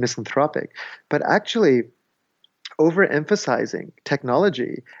is misanthropic. But actually, overemphasizing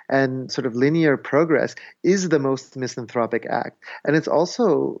technology and sort of linear progress is the most misanthropic act. And it's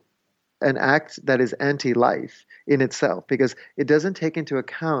also an act that is anti-life in itself, because it doesn't take into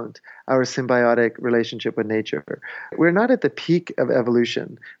account our symbiotic relationship with nature. We're not at the peak of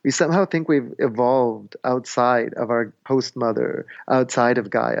evolution. We somehow think we've evolved outside of our host mother, outside of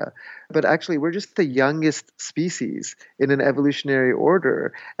Gaia. But actually, we're just the youngest species in an evolutionary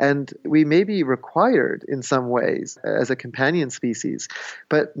order, and we may be required in some ways as a companion species,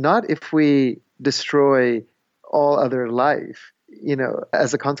 but not if we destroy all other life,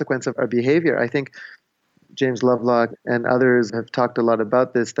 as a consequence of our behavior. I think James Lovelock and others have talked a lot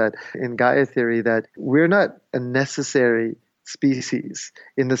about this, that in Gaia theory, that we're not a necessary species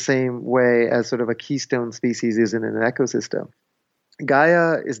in the same way as sort of a keystone species is in an ecosystem.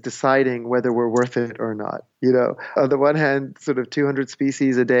 Gaia is deciding whether we're worth it or not. On the one hand, sort of 200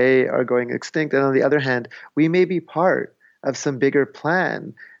 species a day are going extinct. And on the other hand, we may be part of some bigger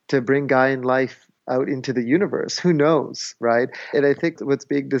plan to bring Gaian life out into the universe. Who knows, right? And I think what's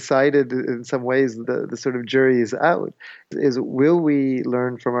being decided in some ways, the sort of jury is out, is will we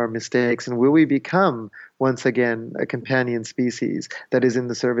learn from our mistakes, and will we become once again a companion species that is in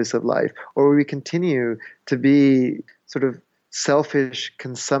the service of life? Or will we continue to be sort of selfish,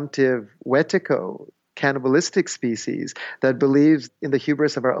 consumptive, wetiko, cannibalistic species that believes in the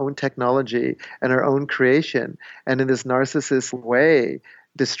hubris of our own technology and our own creation, and in this narcissist way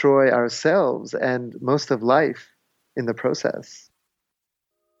destroy ourselves and most of life in the process?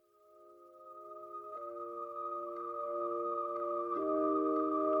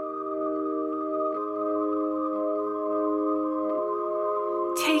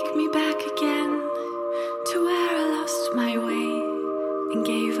 Take me back again to where I lost my way and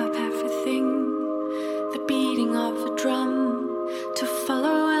gave up everything. The beating of a drum to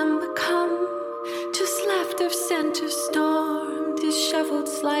follow and become. Just left of center storm, disheveled,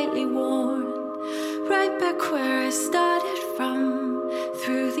 slightly worn. Right back where I started from,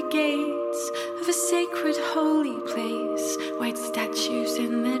 through the gates of a sacred holy place. White statues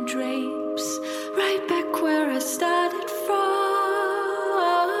in their drapes. Right back where I started from.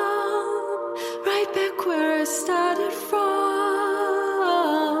 Right back where I started from.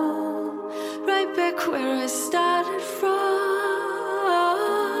 Right back where I started from.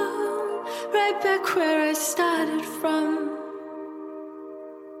 Right back where I started from.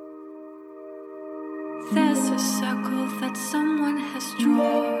 There's a circle that someone has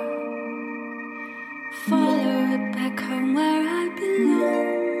drawn. Follow it back home where I belong.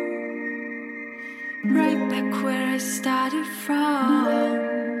 Right back where I started from.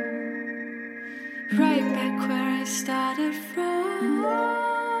 Right back where I started from.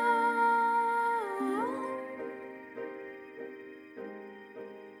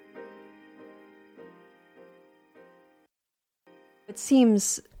 It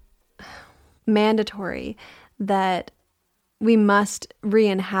seems mandatory that we must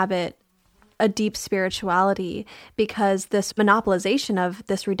re-inhabit a deep spirituality, because this monopolization of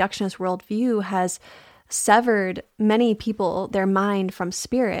this reductionist worldview has severed many people, their mind, from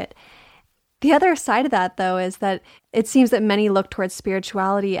spirit. The other side of that, though, is that it seems that many look towards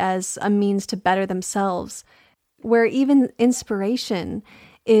spirituality as a means to better themselves, where even inspiration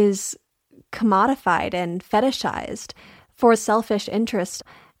is commodified and fetishized for selfish interest.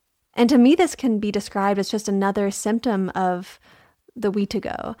 And to me, this can be described as just another symptom of the we to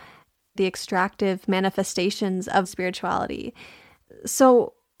go, the extractive manifestations of spirituality.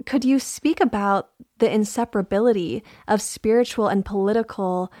 So could you speak about the inseparability of spiritual and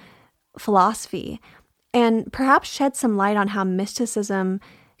political philosophy, and perhaps shed some light on how mysticism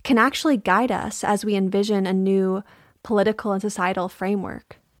can actually guide us as we envision a new political and societal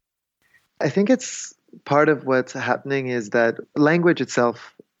framework? I think it's part of what's happening is that language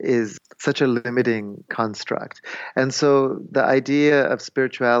itself is such a limiting construct. And so the idea of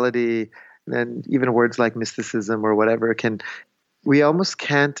spirituality and even words like mysticism or whatever we almost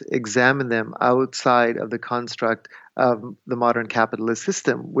can't examine them outside of the construct of the modern capitalist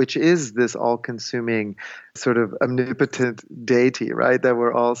system, which is this all-consuming sort of omnipotent deity, right, that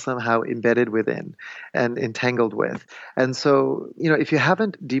we're all somehow embedded within and entangled with. And so, if you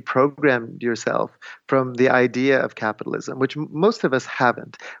haven't deprogrammed yourself from the idea of capitalism, which most of us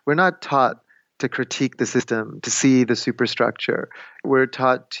haven't, we're not taught to critique the system, to see the superstructure. We're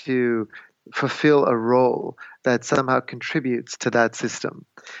taught to fulfill a role that somehow contributes to that system.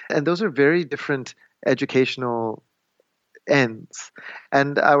 And those are very different educational ends.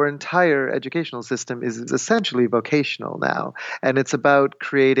 And our entire educational system is essentially vocational now. And it's about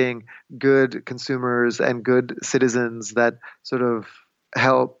creating good consumers and good citizens that sort of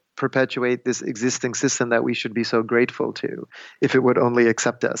help perpetuate this existing system that we should be so grateful to if it would only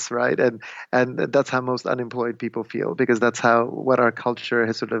accept us, right? And that's how most unemployed people feel, because that's what our culture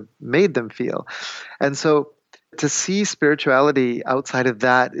has sort of made them feel. And so to see spirituality outside of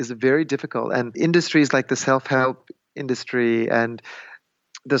that is very difficult. And industries like the self-help industry and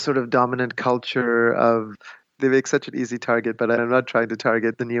the sort of dominant culture of, they make such an easy target, but I'm not trying to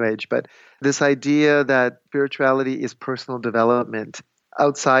target the New Age, but this idea that spirituality is personal development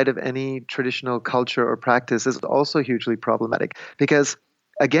outside of any traditional culture or practice is also hugely problematic because,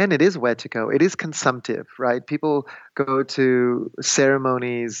 again, it is wetiko, it is consumptive, right? People go to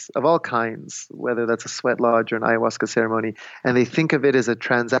ceremonies of all kinds, whether that's a sweat lodge or an ayahuasca ceremony, and they think of it as a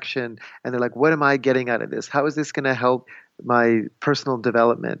transaction, and they're like, what am I getting out of this? How is this going to help my personal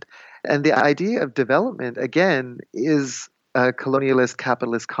development? And the idea of development, again, is a colonialist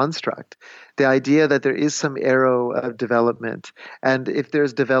capitalist construct. The idea that there is some arrow of development, and if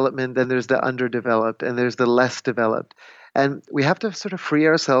there's development, then there's the underdeveloped and there's the less developed. And we have to sort of free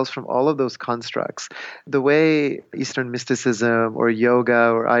ourselves from all of those constructs. The way Eastern mysticism or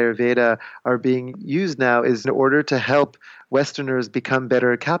yoga or Ayurveda are being used now is in order to help Westerners become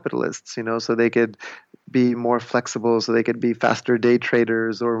better capitalists, so they could be more flexible, so they could be faster day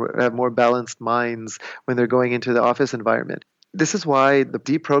traders or have more balanced minds when they're going into the office environment. This is why the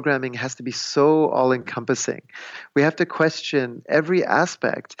deprogramming has to be so all-encompassing. We have to question every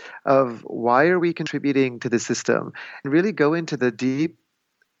aspect of why are we contributing to the system and really go into the deep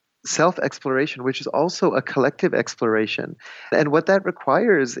self-exploration, which is also a collective exploration. And what that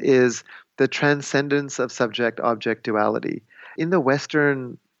requires is the transcendence of subject-object duality. In the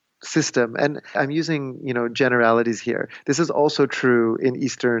Western system, and I'm using, generalities here. This is also true in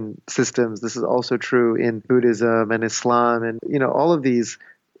Eastern systems. This is also true in Buddhism and Islam and, all of these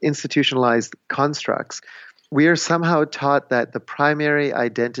institutionalized constructs. We are somehow taught that the primary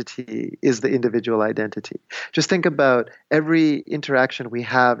identity is the individual identity. Just think about every interaction we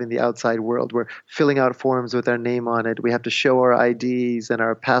have in the outside world. We're filling out forms with our name on it. We have to show our IDs and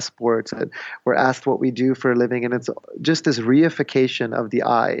our passports, and we're asked what we do for a living. And it's just this reification of the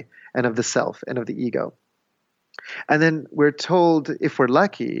I and of the self and of the ego. And then we're told, if we're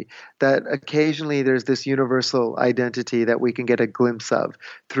lucky, that occasionally there's this universal identity that we can get a glimpse of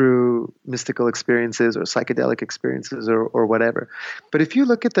through mystical experiences or psychedelic experiences or whatever. But if you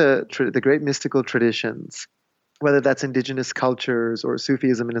look at the great mystical traditions, whether that's indigenous cultures or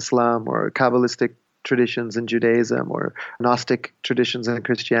Sufism in Islam or Kabbalistic traditions in Judaism or Gnostic traditions in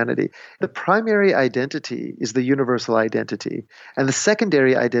Christianity, the primary identity is the universal identity. And the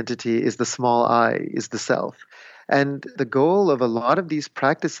secondary identity is the small I, is the self. And the goal of a lot of these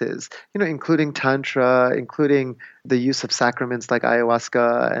practices, including Tantra, including the use of sacraments like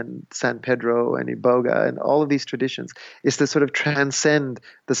ayahuasca and San Pedro and Iboga and all of these traditions, is to sort of transcend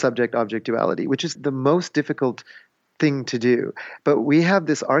the subject-object duality, which is the most difficult thing to do. But we have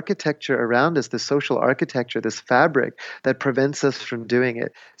this architecture around us, this social architecture, this fabric that prevents us from doing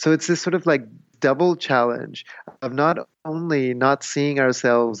it. So it's this sort of like double challenge of not only not seeing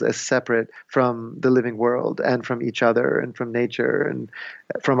ourselves as separate from the living world and from each other and from nature and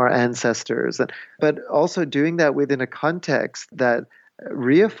from our ancestors, but also doing that within a context that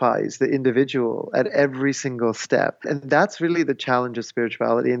reifies the individual at every single step. And that's really the challenge of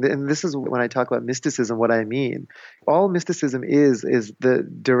spirituality. And this is when I talk about mysticism, what I mean. All mysticism is the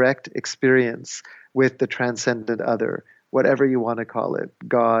direct experience with the transcendent other, whatever you want to call it,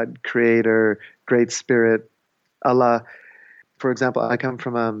 God, creator, great spirit, Allah. For example, I come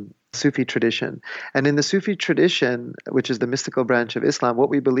from a Sufi tradition. And in the Sufi tradition, which is the mystical branch of Islam, what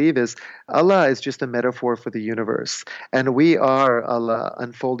we believe is Allah is just a metaphor for the universe. And we are Allah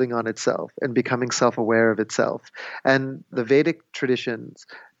unfolding on itself and becoming self-aware of itself. And the Vedic traditions,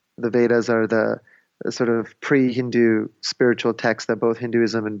 the Vedas are the sort of pre-Hindu spiritual texts that both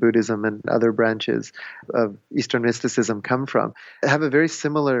Hinduism and Buddhism and other branches of Eastern mysticism come from, have a very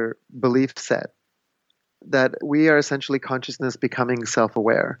similar belief set, that we are essentially consciousness becoming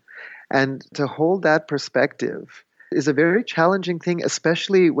self-aware. And to hold that perspective is a very challenging thing,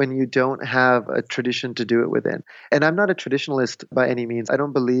 especially when you don't have a tradition to do it within. And I'm not a traditionalist by any means. I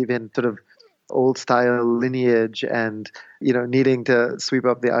don't believe in sort of old style lineage and, needing to sweep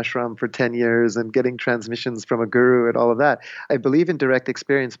up the ashram for 10 years and getting transmissions from a guru and all of that. I believe in direct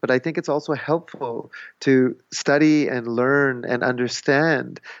experience, but I think it's also helpful to study and learn and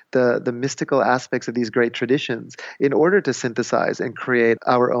understand the mystical aspects of these great traditions in order to synthesize and create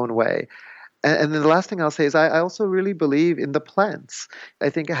our own way. And then the last thing I'll say is I also really believe in the plants. I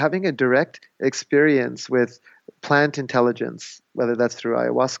think having a direct experience with plant intelligence, whether that's through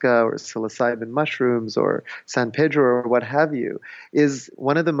ayahuasca or psilocybin mushrooms or San Pedro or what have you, is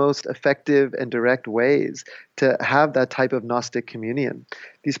one of the most effective and direct ways to have that type of Gnostic communion.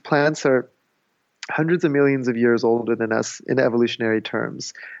 These plants are hundreds of millions of years older than us in evolutionary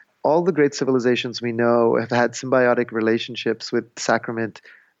terms. All the great civilizations we know have had symbiotic relationships with sacrament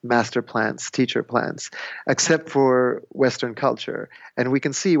master plants, teacher plants, except for Western culture. And we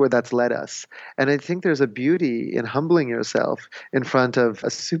can see where that's led us. And I think there's a beauty in humbling yourself in front of a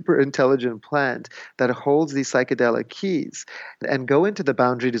super intelligent plant that holds these psychedelic keys and go into the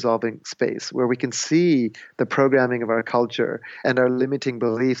boundary dissolving space where we can see the programming of our culture and our limiting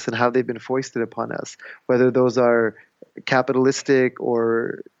beliefs and how they've been foisted upon us, whether those are capitalistic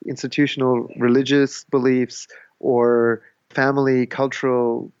or institutional religious beliefs or family,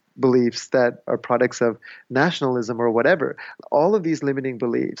 cultural beliefs that are products of nationalism or whatever. All of these limiting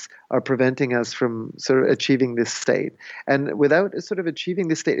beliefs are preventing us from sort of achieving this state. And without sort of achieving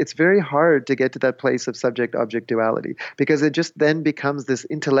this state, it's very hard to get to that place of subject-object duality because it just then becomes this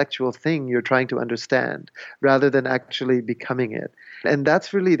intellectual thing you're trying to understand rather than actually becoming it. And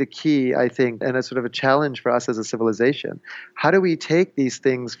that's really the key, I think, and a sort of a challenge for us as a civilization. How do we take these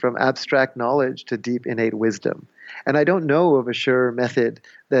things from abstract knowledge to deep innate wisdom? And I don't know of a surer method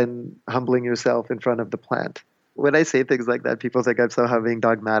than humbling yourself in front of the plant. When I say things like that, people think I'm somehow being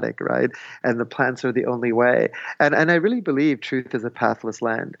dogmatic, right? And the plants are the only way. And I really believe truth is a pathless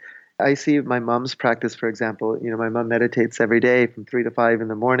land. I see my mom's practice, for example. My mom meditates every day from 3 to 5 in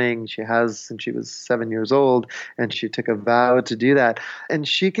the morning. She has since she was 7 years old, and she took a vow to do that. And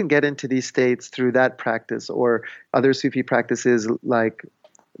she can get into these states through that practice or other Sufi practices like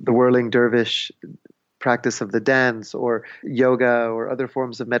the whirling dervish practice of the dance or yoga or other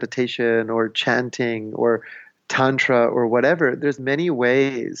forms of meditation or chanting or tantra or whatever. There's many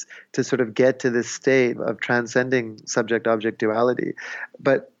ways to sort of get to this state of transcending subject-object duality.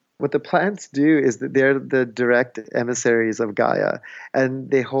 But what the plants do is that they're the direct emissaries of Gaia,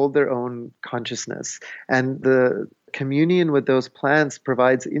 and they hold their own consciousness. And the communion with those plants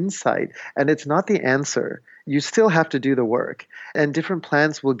provides insight, and it's not the answer. You still have to do the work, and different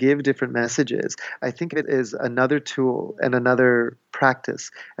plants will give different messages. I think it is another tool and another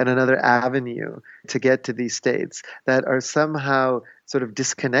practice and another avenue to get to these states that are somehow sort of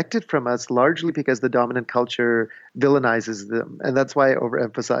disconnected from us, largely because the dominant culture villainizes them. And that's why I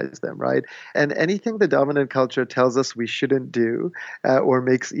overemphasize them, right? And anything the dominant culture tells us we shouldn't do or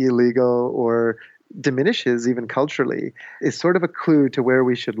makes illegal or diminishes even culturally is sort of a clue to where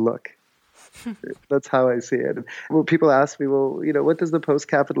we should look. That's how I see it. Well, people ask me, what does the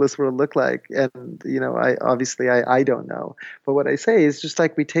post-capitalist world look like? And, I don't know. But what I say is just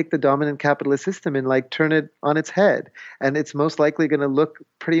like we take the dominant capitalist system and turn it on its head. And it's most likely going to look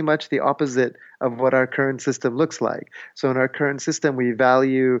pretty much the opposite of what our current system looks like. So in our current system, we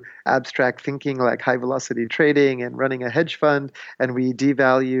value abstract thinking like high-velocity trading and running a hedge fund, and we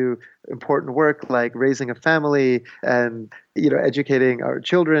devalue important work like raising a family and educating our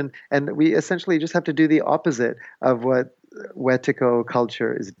children, and we essentially just have to do the opposite of what Wetiko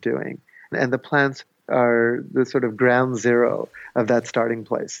culture is doing. And the plants are the sort of ground zero of that starting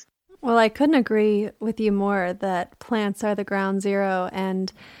place. Well, I couldn't agree with you more that plants are the ground zero.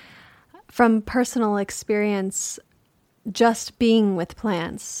 And from personal experience, just being with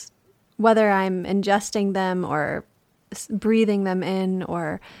plants, whether I'm ingesting them or breathing them in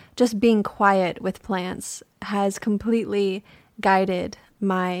or just being quiet with plants, has completely guided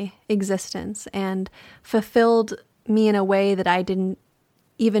my existence and fulfilled me in a way that I didn't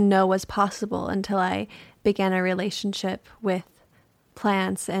even know was possible until I began a relationship with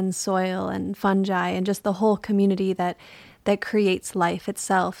plants and soil and fungi and just the whole community that creates life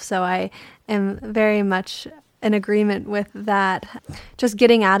itself. So I am very much in agreement with that. Just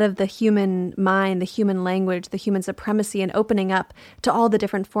getting out of the human mind, the human language, the human supremacy, and opening up to all the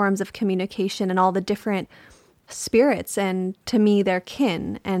different forms of communication and all the different spirits, and to me, their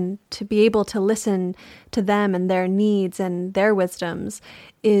kin, and to be able to listen to them and their needs and their wisdoms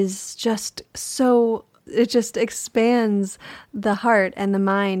is just so, it just expands the heart and the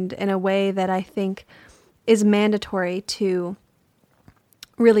mind in a way that I think is mandatory to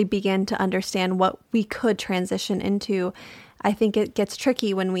really begin to understand what we could transition into. I think it gets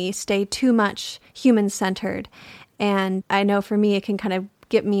tricky when we stay too much human-centered. And I know for me, it can kind of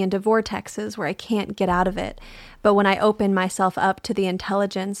get me into vortexes where I can't get out of it. But when I open myself up to the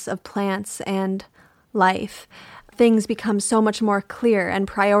intelligence of plants and life, things become so much more clear and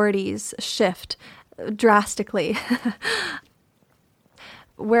priorities shift drastically.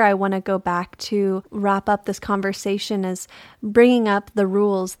 Where I want to go back to wrap up this conversation is bringing up the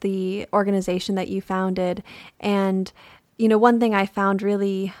rules, the organization that you founded. And, one thing I found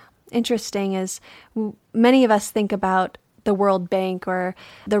really interesting is many of us think about the World Bank or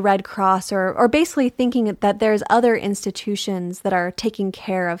the Red Cross or basically thinking that there's other institutions that are taking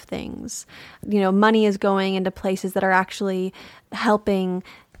care of things. Money is going into places that are actually helping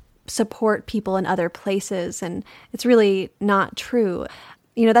support people in other places. And it's really not true.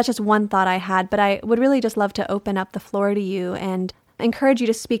 That's just one thought I had, but I would really just love to open up the floor to you and encourage you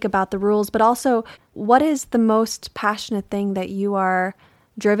to speak about the rules, but also what is the most passionate thing that you are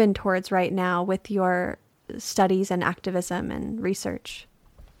driven towards right now with your studies and activism and research?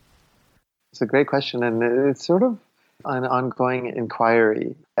 It's a great question, and it's sort of an ongoing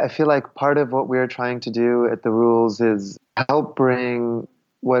inquiry. I feel like part of what we're trying to do at the Rules is help bring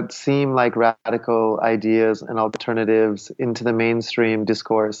what seem like radical ideas and alternatives into the mainstream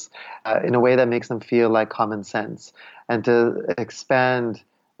discourse in a way that makes them feel like common sense, and to expand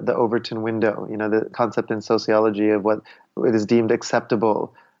the Overton window, the concept in sociology of what it is deemed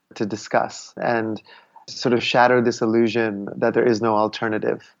acceptable to discuss, and sort of shatter this illusion that there is no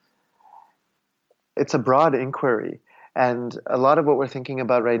alternative. It's a broad inquiry. And a lot of what we're thinking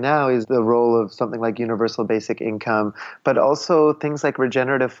about right now is the role of something like universal basic income, but also things like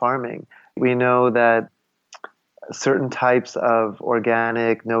regenerative farming. We know that certain types of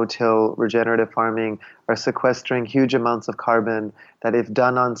organic, no-till regenerative farming are sequestering huge amounts of carbon that if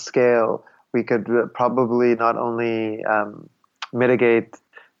done on scale, we could probably not only mitigate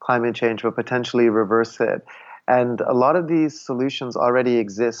climate change, but potentially reverse it. And a lot of these solutions already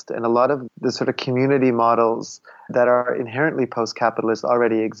exist, and a lot of the sort of community models that are inherently post-capitalist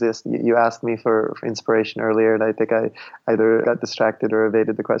already exist. You asked me for inspiration earlier, and I think I either got distracted or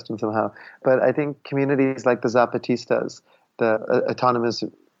evaded the question somehow. But I think communities like the Zapatistas, the autonomous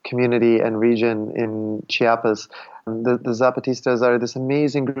community and region in Chiapas, the Zapatistas are this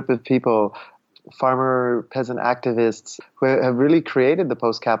amazing group of people, farmer peasant activists who have really created the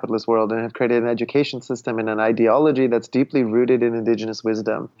post-capitalist world and have created an education system and an ideology that's deeply rooted in indigenous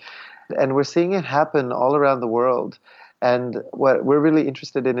wisdom. And we're seeing it happen all around the world. And what we're really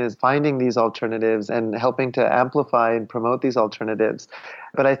interested in is finding these alternatives and helping to amplify and promote these alternatives.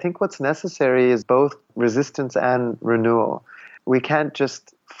 But I think what's necessary is both resistance and renewal. We can't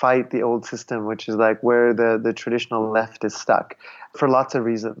just fight the old system, which is like where the traditional left is stuck, for lots of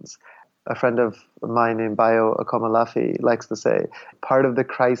reasons. A friend of mine named Bayo Akomalafi likes to say, part of the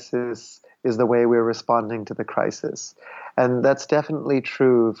crisis is the way we're responding to the crisis. And that's definitely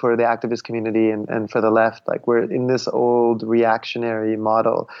true for the activist community and for the left. Like, we're in this old reactionary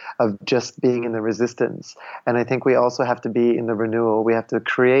model of just being in the resistance. And I think we also have to be in the renewal. We have to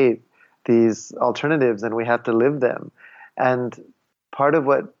create these alternatives and we have to live them. And part of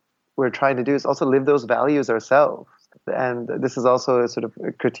what we're trying to do is also live those values ourselves. And this is also a sort of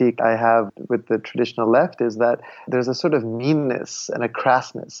critique I have with the traditional left, is that there's a sort of meanness and a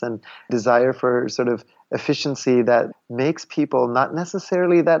crassness and desire for sort of efficiency that makes people not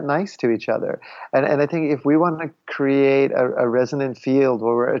necessarily that nice to each other. And I think if we want to create a resonant field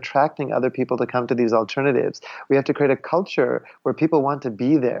where we're attracting other people to come to these alternatives, we have to create a culture where people want to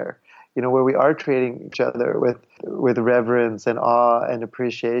be there, where we are treating each other with reverence and awe and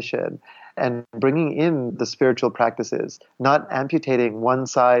appreciation, and bringing in the spiritual practices, not amputating one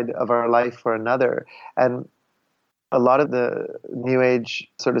side of our life for another. And A lot of the New Age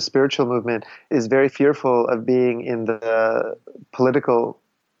sort of spiritual movement is very fearful of being in the political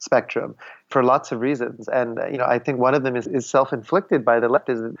spectrum for lots of reasons. And, I think one of them is self-inflicted by the left,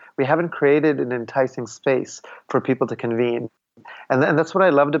 is that we haven't created an enticing space for people to convene. And that's what I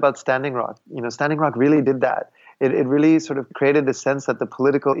loved about Standing Rock. Standing Rock really did that. It really sort of created the sense that the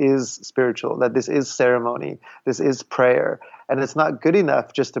political is spiritual, that this is ceremony, this is prayer. And it's not good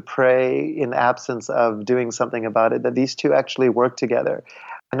enough just to pray in absence of doing something about it, that these two actually work together.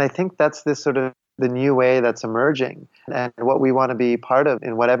 And I think that's this sort of the new way that's emerging and what we want to be part of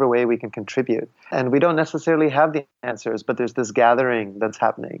in whatever way we can contribute. And we don't necessarily have the answers, but there's this gathering that's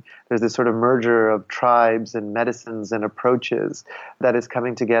happening. There's this sort of merger of tribes and medicines and approaches that is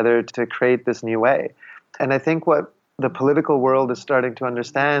coming together to create this new way. And I think what the political world is starting to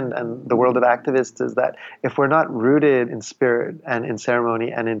understand, and the world of activists, is that if we're not rooted in spirit and in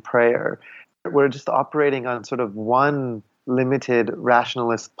ceremony and in prayer, we're just operating on sort of one limited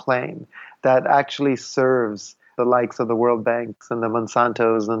rationalist plane that actually serves the likes of the World Banks and the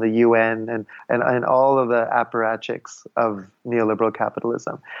Monsantos and the UN and all of the apparatchiks of neoliberal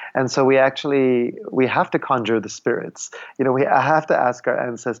capitalism. And so we have to conjure the spirits. We have to ask our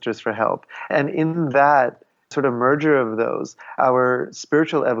ancestors for help. And in that sort of merger of those, our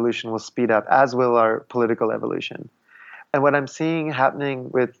spiritual evolution will speed up, as will our political evolution. And what I'm seeing happening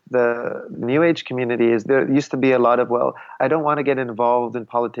with the New Age community is there used to be a lot of, I don't want to get involved in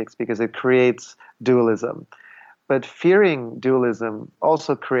politics because it creates dualism. But fearing dualism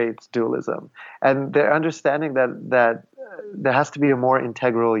also creates dualism. And they're understanding that there has to be a more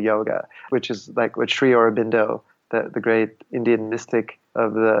integral yoga, which is like what Sri Aurobindo, the great Indian mystic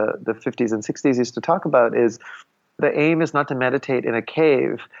of the 50s and 60s, used to talk about, is the aim is not to meditate in a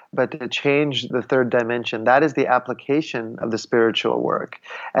cave, but to change the third dimension. That is the application of the spiritual work.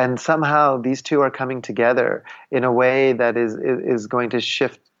 And somehow these two are coming together in a way that is going to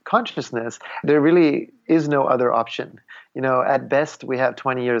shift consciousness. There really is no other option. At best, we have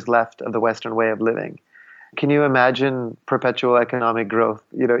 20 years left of the Western way of living. Can you imagine perpetual economic growth,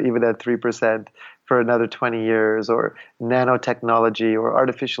 even at 3%? For another 20 years, or nanotechnology or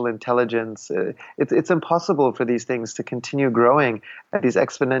artificial intelligence? It's impossible for these things to continue growing at these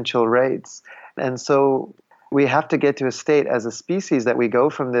exponential rates. And so we have to get to a state as a species that we go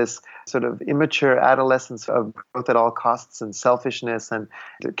from this sort of immature adolescence of growth at all costs and selfishness and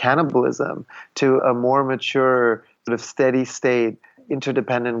cannibalism to a more mature, sort of steady state,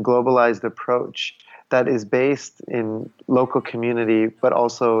 interdependent, globalized approach that is based in local community, but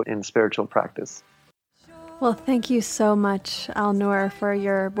also in spiritual practice. Well, thank you so much, Alnoor, for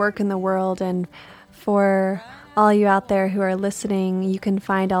your work in the world, and for all you out there who are listening. You can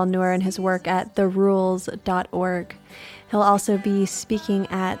find Alnoor and his work at therules.org. He'll also be speaking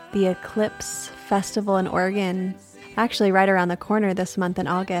at the Eclipse Festival in Oregon, actually right around the corner this month in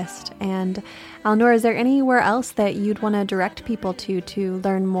August. And Alnoor, is there anywhere else that you'd want to direct people to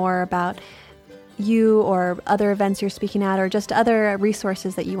learn more about you or other events you're speaking at, or just other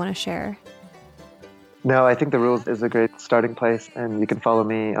resources that you want to share? No, I think The Rules is a great starting place, and you can follow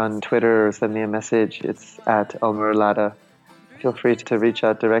me on Twitter or send me a message. It's at Alnoor LADHA. Feel free to reach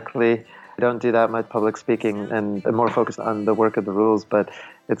out directly. I don't do that much public speaking, and I'm more focused on the work of The Rules, but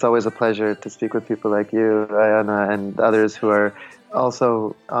it's always a pleasure to speak with people like you, Ayana, and others who are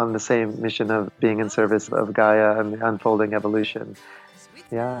also on the same mission of being in service of Gaia and the unfolding evolution.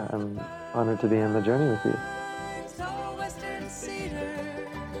 Yeah, I'm honored to be on the journey with you.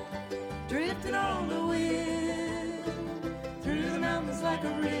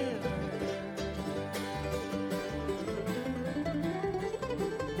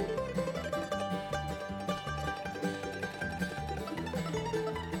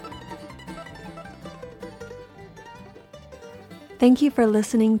 Thank you for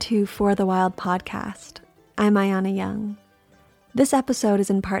listening to For the Wild podcast. I'm Ayana Young. This episode is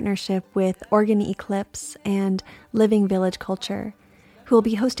in partnership with Oregon Eclipse and Living Village Culture, who will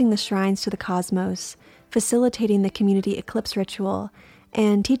be hosting the Shrines to the Cosmos, facilitating the community eclipse ritual,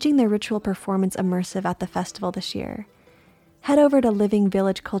 and teaching their ritual performance immersive at the festival this year. Head over to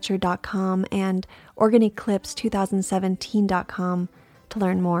livingvillageculture.com and OregonEclipse2017.com to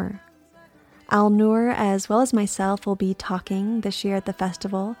learn more. Alnoor, as well as myself, will be talking this year at the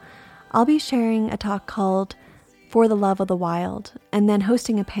festival. I'll be sharing a talk called For the Love of the Wild, and then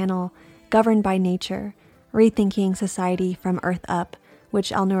hosting a panel governed by nature, rethinking society from Earth up, which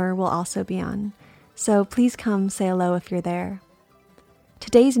Alnoor will also be on. So please come say hello if you're there.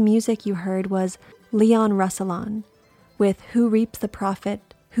 Today's music you heard was Leon Russelon with Who Reaps the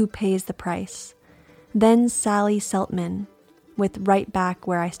Profit, Who Pays the Price. Then Sally Seltman with Right Back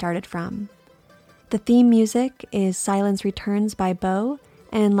Where I Started From. The theme music is Silence Returns by Bo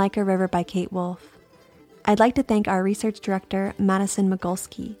and Like a River by Kate Wolf. I'd like to thank our research director, Madison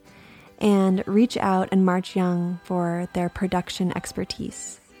Mogulski, and Reach Out and March Young for their production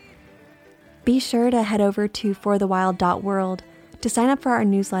expertise. Be sure to head over to forthewild.world to sign up for our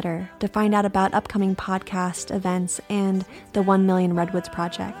newsletter to find out about upcoming podcast events and the 1 Million Redwoods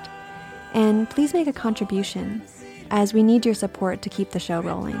Project. And please make a contribution, as we need your support to keep the show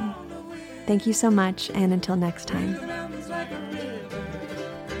rolling. Thank you so much, and until next time.